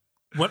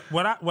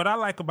 What I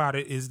like about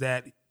it is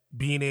that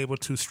being able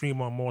to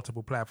stream on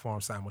multiple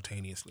platforms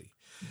simultaneously.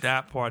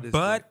 That part is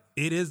But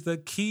it is the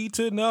key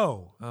to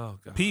know. Oh,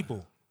 God.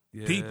 People,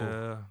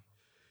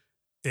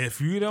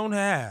 if you don't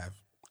have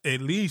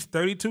at least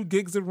 32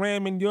 gigs of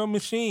RAM in your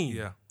machine,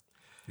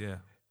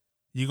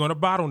 you're going to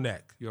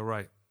bottleneck. You're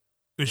right.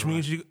 Which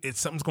means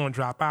something's going to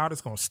drop out.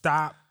 It's going to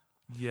stop.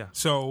 Yeah.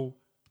 So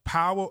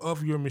power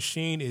of your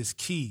machine is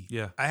key.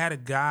 Yeah. I had a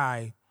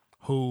guy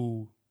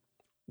who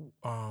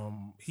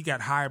he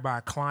got hired by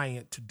a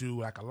client to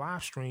do like a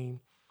live stream,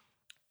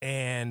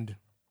 and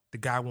the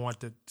guy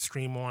wanted to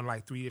stream on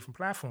like 3 different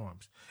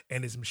platforms,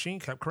 and his machine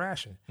kept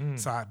crashing.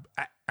 So I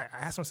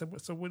asked him, I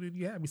said, "So what did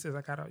you have?" He says,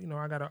 "I got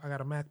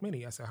a Mac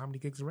Mini." I said, "How many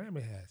gigs of RAM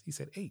it has?" He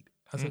said, 8.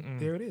 I said,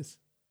 "There it is."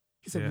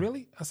 He said,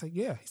 "Really?" I said,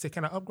 "Yeah." He said,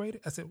 "Can I upgrade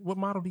it?" I said, "What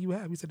model do you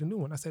have?" He said, "The new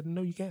one." I said,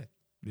 "No, you can't."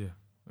 Yeah,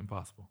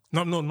 impossible.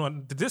 No.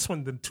 This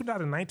one, the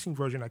 2019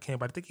 version I can,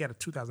 but I think he had a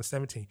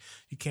 2017.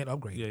 You can't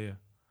upgrade. Yeah.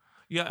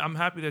 Yeah, I'm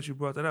happy that you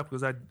brought that up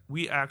because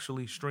we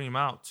actually stream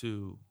out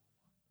to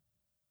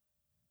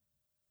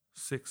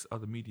 6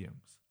 other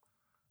mediums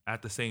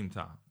at the same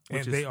time.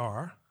 They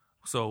are?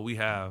 So we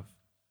have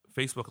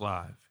Facebook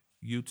Live,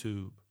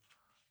 YouTube,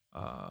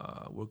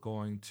 we're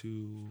going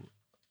to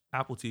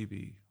Apple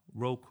TV,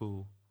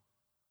 Roku.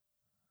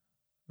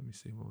 Let me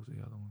see, what was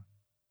the other one?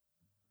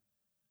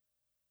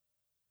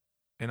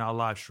 And our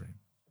live stream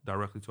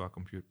directly to our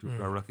computer,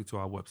 directly to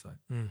our website.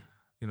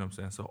 You know what I'm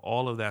saying? So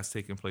all of that's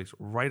taking place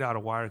right out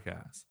of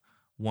Wirecast.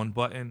 One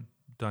button,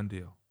 done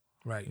deal.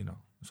 Right.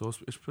 So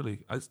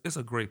it's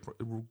a great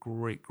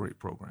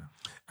program.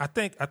 I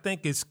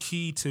think it's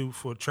key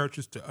for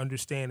churches to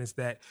understand is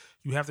that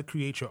you have to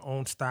create your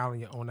own style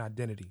and your own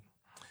identity.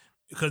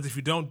 Because if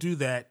you don't do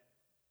that,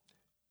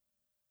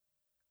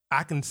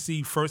 I can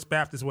see First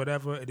Baptist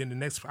whatever, and then the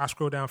next I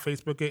scroll down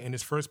Facebook and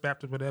it's First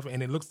Baptist whatever,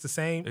 and it looks the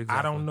same. Exactly.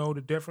 I don't know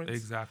the difference.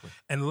 Exactly.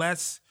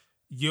 Unless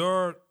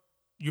your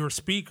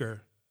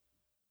speaker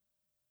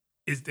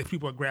is that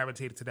people are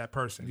gravitated to that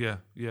person. Yeah.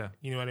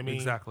 You know what I mean?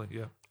 Exactly,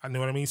 yeah. I know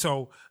what I mean?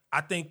 So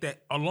I think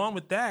that along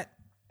with that,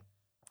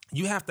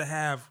 you have to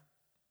have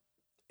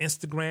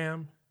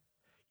Instagram,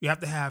 you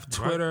have to have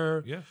Twitter,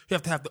 right. Yeah. You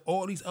have to have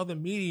all these other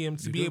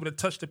mediums to be able to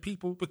touch the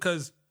people,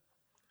 because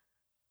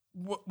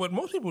what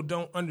most people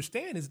don't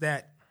understand is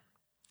that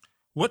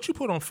what you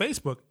put on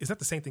Facebook is not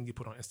the same thing you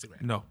put on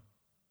Instagram. No,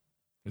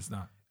 it's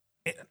not.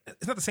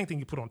 It's not the same thing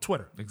you put on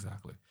Twitter.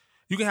 Exactly.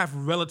 You can have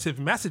relative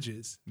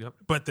messages, Yep.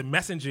 but the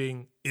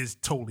messaging is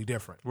totally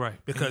different.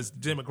 Right. Because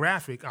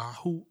demographic,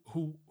 who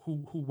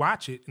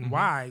watch it and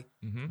why,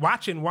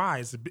 watching why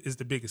is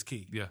the biggest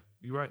key. Yeah,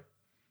 you're right.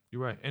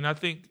 You're right. And I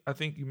think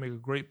you make a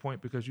great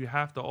point, because you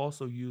have to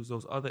also use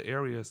those other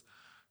areas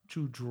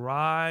to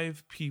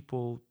drive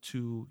people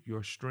to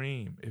your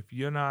stream. If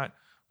you're not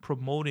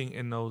promoting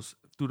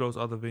through those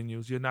other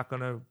venues, you're not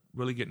going to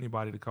really get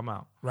anybody to come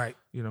out. Right.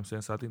 You know what I'm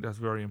saying? So I think that's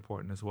very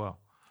important as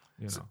well.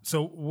 You know.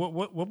 So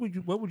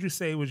what would you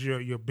say was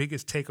your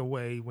biggest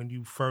takeaway when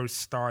you first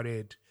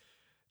started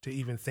to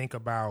even think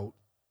about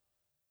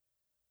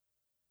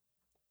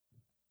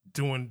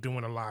doing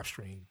a live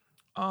stream?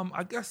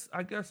 I guess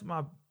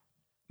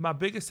my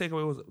biggest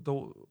takeaway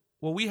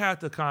was we had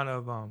to kind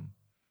of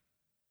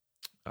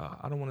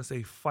I don't want to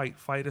say fight.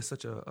 Fight is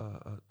such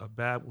a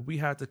bad. We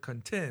had to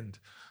contend.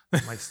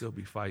 It might still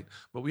be fight,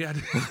 but we had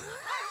to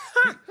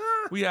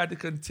we had to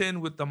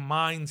contend with the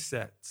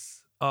mindsets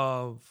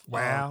of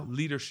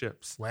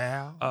leaderships.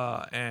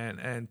 Wow.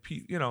 And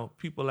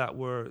people that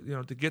were,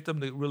 to get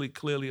them to really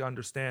clearly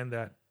understand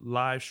that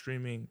live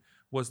streaming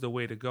was the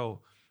way to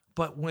go.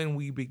 But when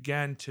we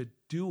began to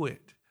do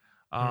it,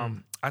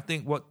 I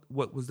think what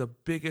was the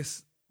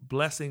biggest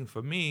blessing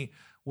for me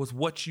was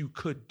what you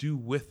could do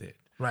with it.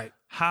 Right.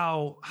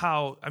 How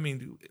I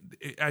mean,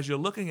 as you're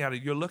looking at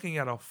it, you're looking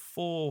at a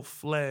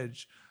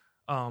full-fledged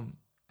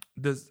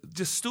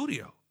just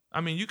studio. I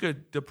mean,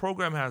 the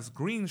program has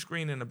green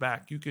screen in the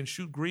back. You can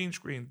shoot green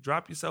screen,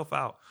 drop yourself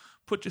out,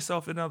 put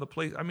yourself in another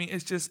place. I mean,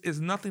 it's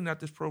nothing that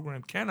this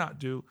program cannot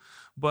do.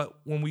 But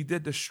when we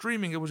did the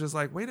streaming, it was just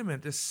like, wait a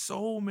minute, there's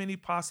so many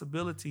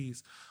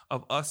possibilities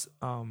of us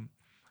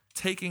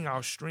taking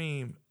our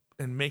stream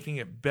and making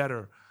it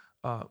better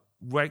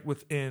right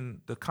within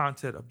the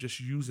content of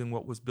just using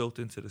what was built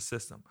into the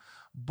system.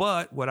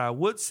 But what I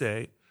would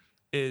say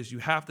is you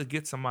have to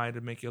get somebody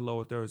to make your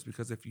lower thirds,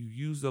 because if you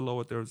use the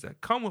lower thirds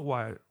that come with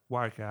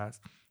Wirecast,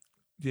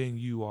 then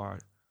you are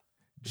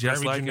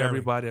just like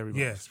everybody else.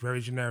 Yes,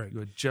 very generic.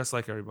 You're just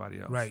like everybody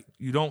else. Right.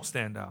 You don't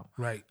stand out.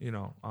 Right.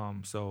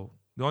 So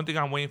the only thing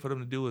I'm waiting for them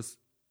to do is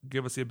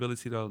give us the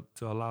ability to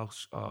allow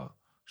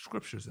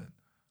scriptures in.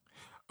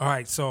 All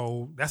right,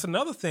 so that's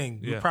another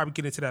thing. Yeah. We'll probably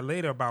get into that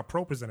later about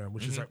ProPresenter,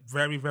 which is a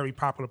very, very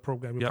popular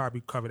program. We'll Yep.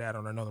 probably cover that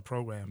on another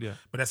program. Yeah.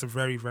 But that's a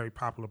very, very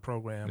popular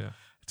program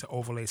to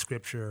overlay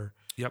scripture.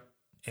 Yep.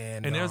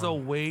 And there's a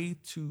way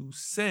to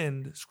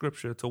send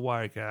scripture to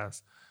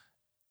Wirecast.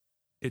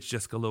 It's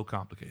just a little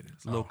complicated.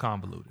 It's a little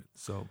convoluted.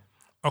 So,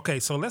 okay,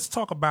 so let's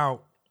talk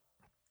about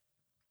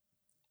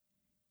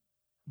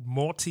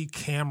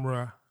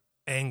multi-camera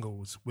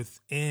angles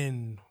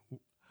within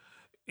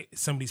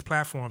some of these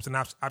platforms, and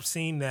I've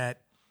seen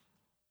that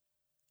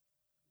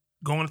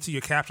going into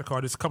your capture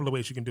card. There's a couple of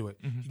ways you can do it.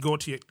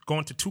 You go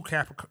into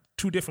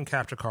two different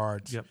capture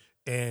cards,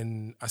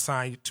 and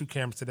assign 2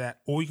 cameras to that,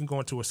 or you can go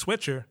into a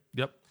switcher.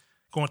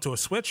 Go into a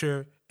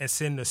switcher and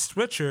send the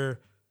switcher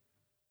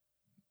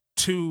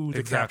to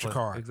the capture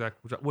card.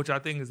 Exactly, which I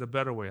think is a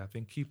better way. I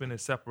think keeping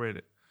it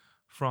separated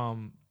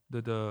from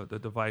the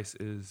device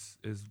is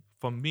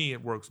for me,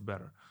 it works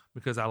better,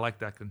 because I like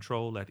that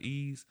control, that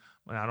ease,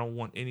 and I don't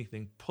want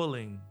anything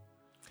pulling.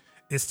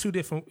 It's two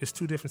different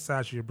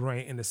sides of your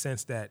brain, in the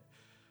sense that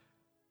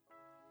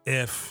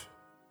if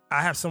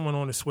I have someone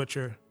on the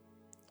switcher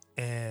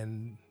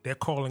and they're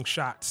calling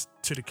shots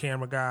to the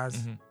camera guys,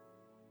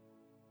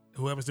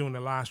 whoever's doing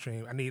the live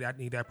stream, I need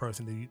that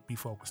person to be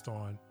focused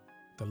on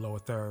the lower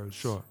thirds.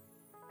 Sure.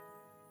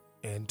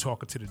 And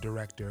talking to the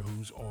director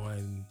who's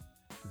on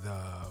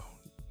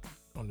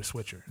the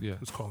switcher,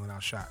 who's calling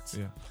out shots.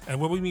 Yeah. And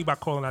what we mean by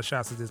calling out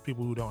shots is there's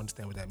people who don't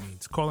understand what that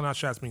means. Calling out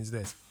shots means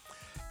this: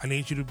 I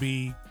need you to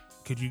be.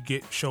 Could you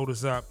get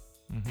shoulders up?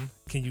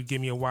 Can you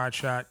give me a wide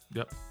shot?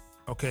 Yep.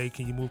 Okay.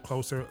 Can you move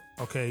closer?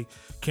 Okay.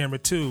 Camera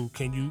 2.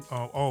 Can you?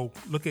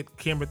 Look at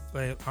camera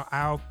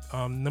aisle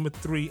number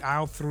 3,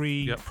 aisle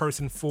 3,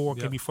 person 4.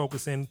 Can we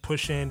focus in?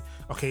 Push in.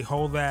 Okay.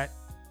 Hold that.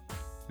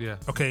 Yeah.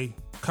 Okay.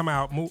 Come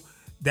out. Move.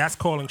 That's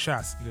calling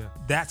shots. Yeah.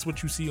 That's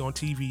what you see on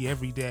TV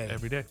every day.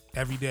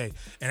 Every day.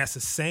 And that's the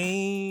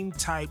same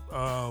type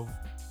of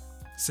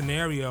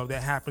scenario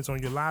that happens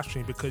on your live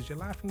stream, because your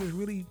live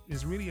stream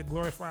is really a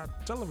glorified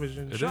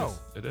television show.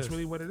 It's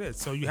really what it is.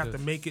 So you have to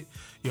make it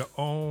your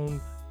own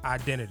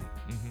identity.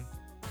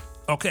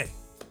 Okay.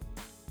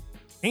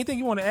 Anything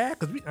you want to add?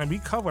 Because we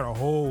covered a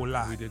whole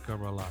lot. We did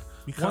cover a lot.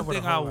 One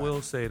thing I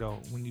will say though,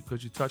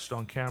 because you touched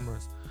on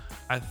cameras,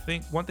 I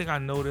think one thing I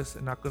noticed,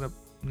 and I'm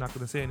not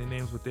gonna say any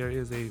names, but there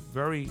is a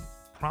very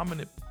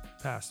prominent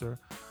pastor,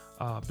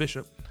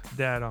 bishop,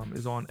 that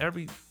is on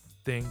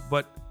everything,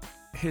 but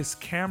his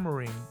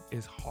cameraing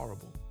is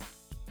horrible.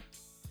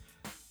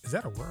 Is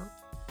that a word?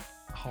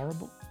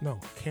 Horrible? No,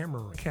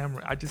 cameraing.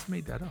 Camera. I just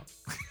made that up.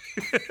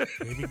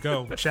 There we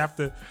go.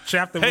 Chapter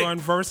 1,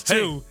 verse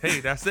 2.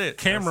 Hey, that's it.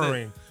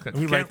 Cameraing. Let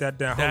me write that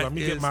down. Hold on. Let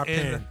me get my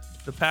pen.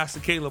 the Pastor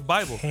Caleb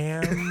Bible.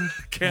 Cammering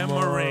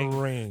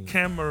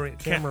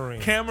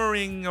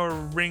or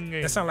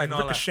ringing. That sounds like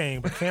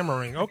ricocheting, but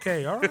cammering.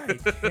 Okay, all right,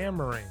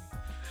 cammering.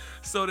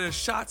 So their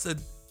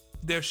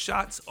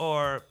shots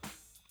are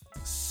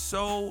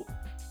so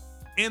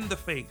in the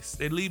face.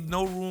 They leave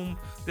no room.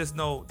 There's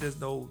no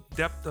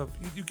depth of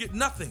you get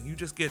nothing. You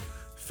just get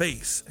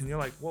face, and you're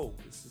like, whoa,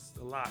 this is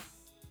a lot.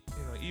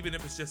 Even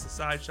if it's just a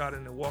side shot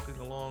and they're walking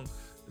along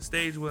the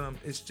stage with them,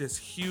 it's just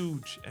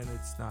huge, and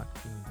it's not.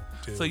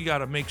 So you got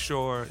to make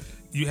sure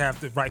you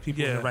have the right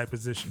people in the right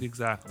position.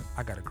 Exactly.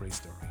 I got a great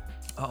story.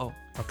 Uh-oh.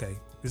 Okay,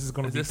 this is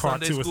going to be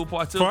part two.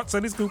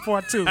 Sunday school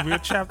part two. We're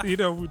chapter. We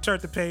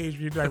turned the page.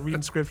 We're like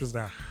reading scriptures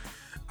now.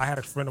 I had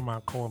a friend of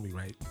mine call me,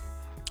 right?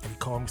 And he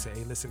called me and said,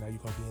 hey, listen, are you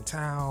going to be in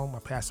town? My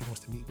pastor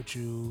wants to meet with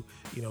you.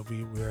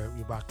 We're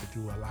about to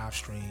do a live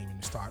stream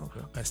and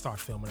start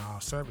filming our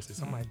services.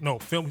 I'm like, no,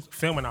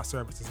 filming our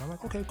services. I'm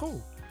like, okay,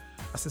 cool.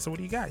 I said, so what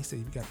do you got? He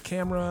said, we got a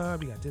camera,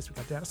 we got this, we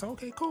got that. I said,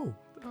 okay, cool.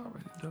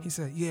 He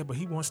said, yeah, but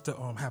he wants to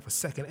have a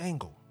second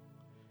angle.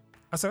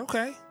 I said,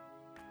 okay. He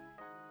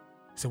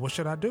said, what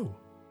should I do?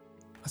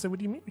 I said, what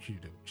do you mean what you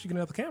do? You should get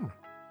another camera.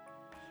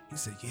 He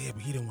said, yeah,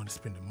 but he didn't want to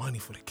spend the money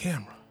for the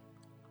camera.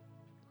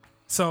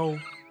 So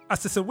I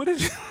said, so what did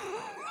you...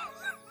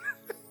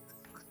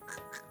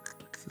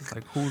 It's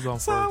like, who's on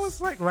first? So I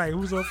was like, right,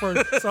 who's on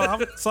first? So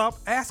I'm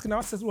asking him,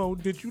 I said, well,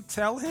 did you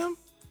tell him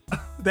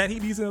that he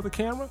needs another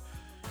camera?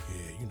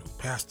 Yeah,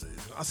 pastor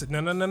is... I said,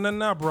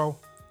 no, bro.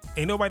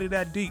 Ain't nobody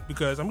that deep,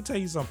 because I'm going to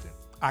tell you something.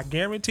 I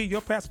guarantee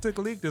your pastor took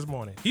a leak this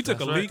morning. He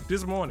took a leak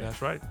this morning.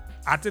 That's right.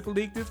 I took a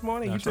leak this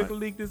morning. You took a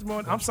leak this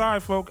morning. I'm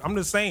sorry, folks. I'm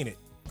just saying it.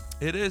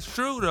 It is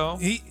true, though. All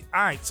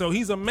right, so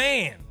he's a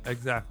man.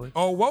 Exactly.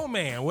 Or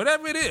woman,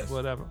 whatever it is.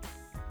 Whatever.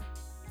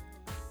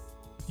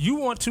 You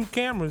want two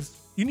cameras,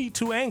 you need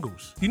two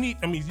angles. You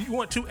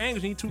want two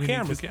angles, you need two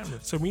cameras.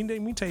 So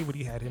let me tell you what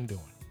he had him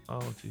doing.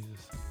 Oh,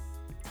 Jesus.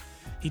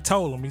 He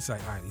told him, he's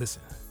like, all right,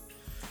 listen.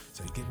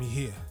 So you get me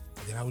here,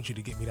 and then I want you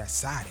to get me that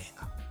side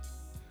angle.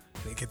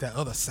 Then get that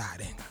other side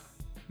angle.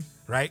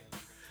 Right?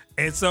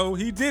 And so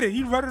he did it.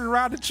 He running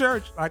around the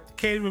church. I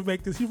can't even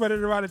make this. He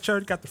running around the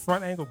church, got the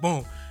front angle,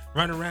 boom.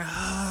 Running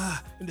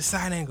around, in the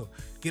side angle.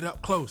 Get up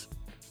close.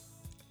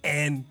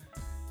 And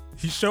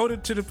he showed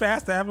it to the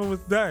pastor after it was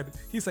done.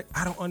 He's like,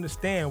 I don't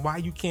understand why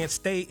you can't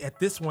stay at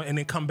this one and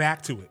then come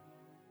back to it.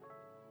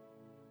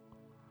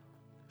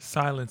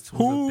 Silence.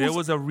 There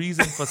was a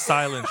reason for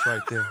silence right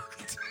there.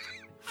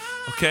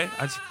 Okay?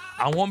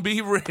 I won't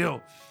be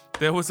real.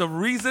 There was a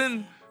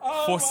reason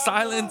for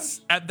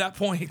silence at that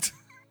point.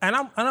 And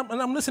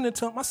I'm listening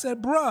to him. I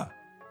said, bruh.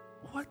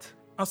 What?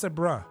 I said,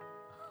 bruh.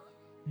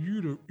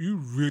 You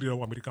really don't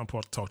want me to come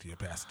talk to your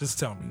pastor. Just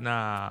tell me.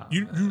 Nah.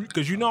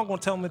 Because you're not going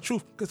to tell him the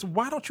truth. Because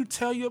why don't you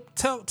tell him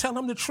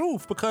the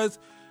truth? Because,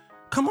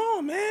 come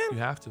on, man. You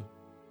have to.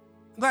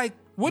 Like,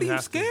 what are you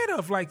scared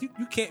of? Like,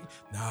 you can't.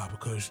 Nah,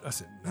 because I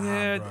said, nah,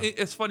 yeah, bro.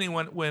 It's funny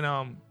when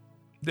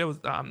there was,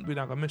 we're not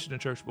going to mention the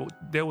church, but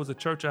there was a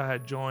church I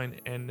had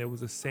joined, and there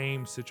was the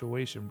same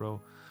situation,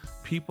 bro.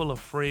 People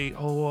afraid, I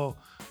know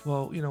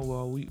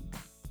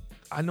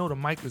the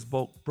mic is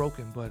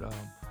broken, but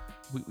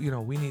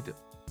we need to.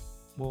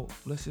 Well,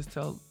 let's just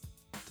tell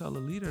the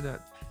leader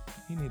that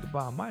he need to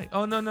buy a mic.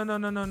 Oh no,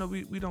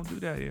 we don't do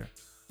that here.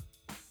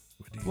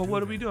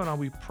 What are we doing? Are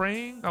we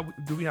praying? Are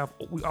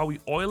we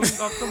oiling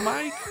up the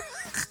mic?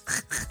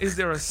 Is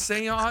there a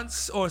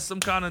seance or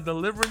some kind of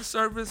deliverance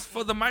service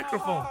for the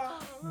microphone?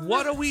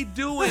 What are we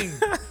doing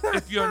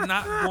if you're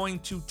not going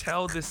to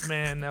tell this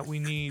man that we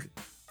need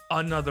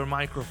another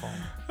microphone?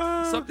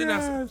 Something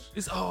we'll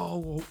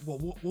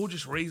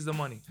just raise the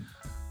money.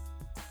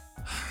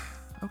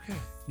 Okay.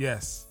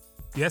 Yes,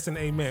 and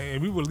amen.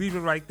 And we will leave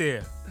it right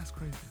there.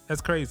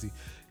 That's crazy.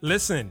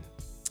 Listen,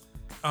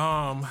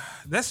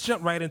 let's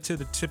jump right into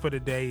the tip of the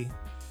day.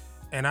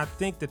 And I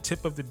think the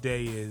tip of the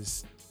day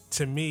is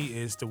to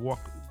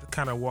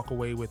walk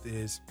away with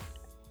is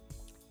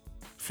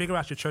figure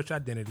out your church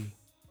identity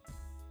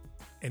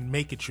and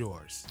make it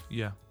yours.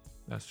 Yeah,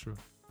 that's true.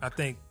 I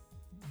think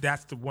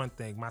that's the one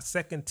thing. My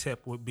second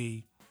tip would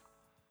be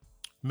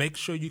make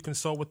sure you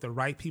consult with the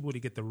right people to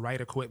get the right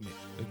equipment.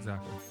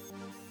 Exactly.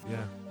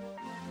 Yeah.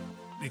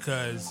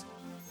 Because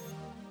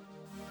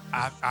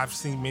I've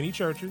seen many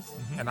churches,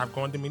 and I've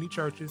gone to many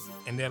churches,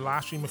 and they're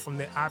live streaming from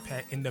their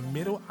iPad in the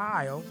middle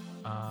aisle.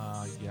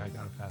 Yeah, I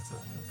gotta pass it.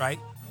 Right?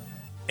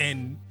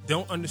 And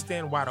don't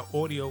understand why the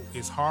audio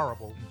is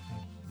horrible.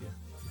 Yeah.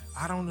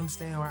 I don't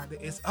understand why.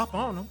 It's up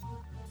on them.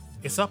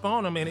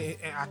 And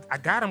I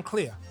got them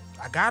clear.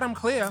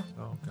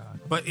 Oh, God.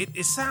 But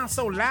it sounds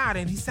so loud,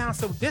 and he sounds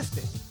so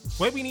distant.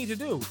 What we need to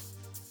do?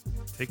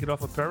 Take it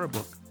off a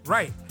parabook.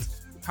 Right.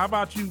 How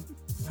about you?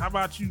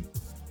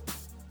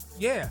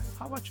 Yeah.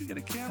 How about you get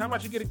a camera? How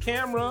about you get a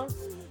camera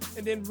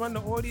and then run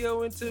the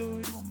audio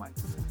into a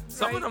microphone?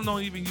 Some of them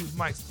don't even use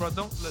mics, bro.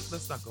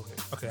 Let's not go here.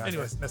 Okay.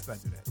 Anyways, let's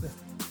not do that.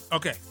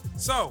 Okay.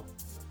 So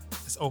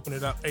let's open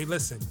it up. Hey,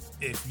 listen.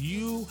 If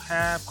you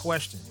have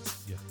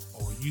questions,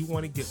 or you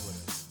want to get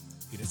with us,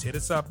 you just hit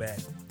us up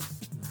at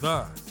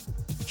the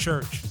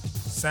Church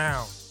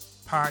Sound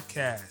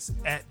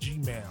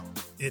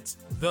churchsoundpodcast@gmail. It's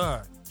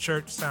the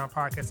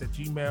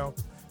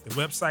churchsoundpodcast@gmail. The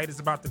website is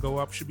about to go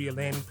up. Should be a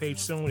landing page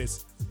soon.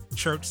 It's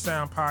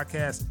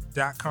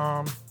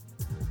churchsoundpodcast.com.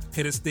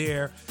 Hit us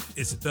there.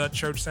 It's the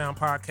Church Sound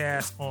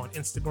Podcast on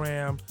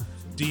Instagram.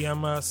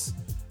 DM us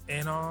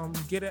and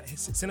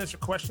send us your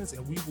questions,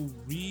 and we will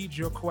read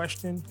your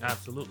question.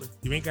 Absolutely.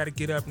 You ain't got to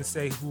get up and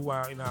say who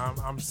I'm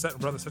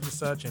brother such and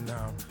such, and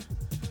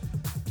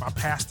my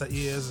pastor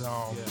is.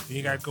 You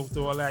ain't got to go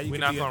through all that. We're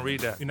not gonna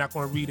read that. You're not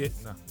gonna read it.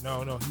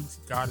 No.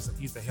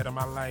 He's the head of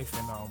my life,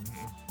 and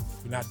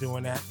we're not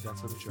doing that.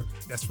 That's for the church.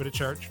 That's for the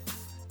church,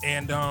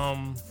 and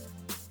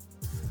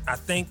I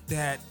think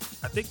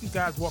you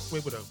guys walk away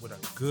with a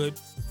good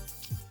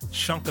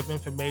chunk of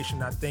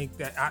information. I think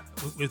that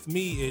with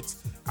me,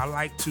 I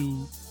like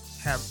to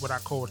have what I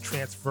call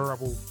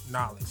transferable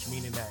knowledge,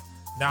 meaning that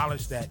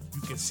knowledge that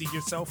you can see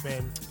yourself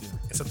in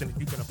and something that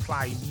you can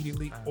apply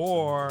immediately,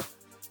 or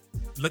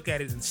look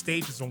at it in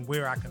stages on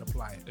where I can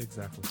apply it.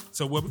 Exactly.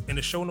 So in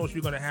the show notes,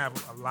 we're going to have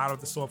a lot of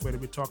the software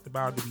that we talked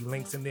about. There'll be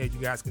links in there. You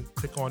guys can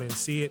click on it and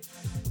see it.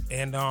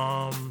 And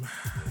I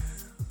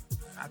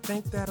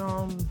think that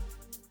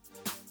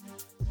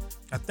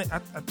I think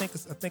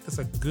it's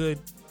a good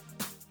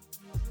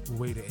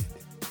way to end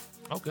it.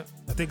 Okay.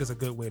 I think it's a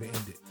good way to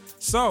end it.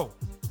 So,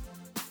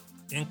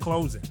 in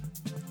closing,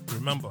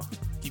 remember,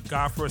 keep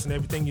God first in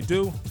everything you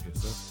do.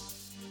 Yes, sir.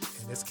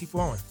 And let's keep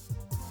flowing.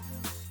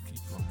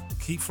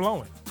 Keep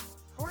flowing.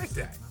 I like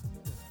that.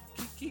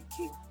 Keep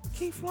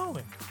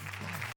flowing.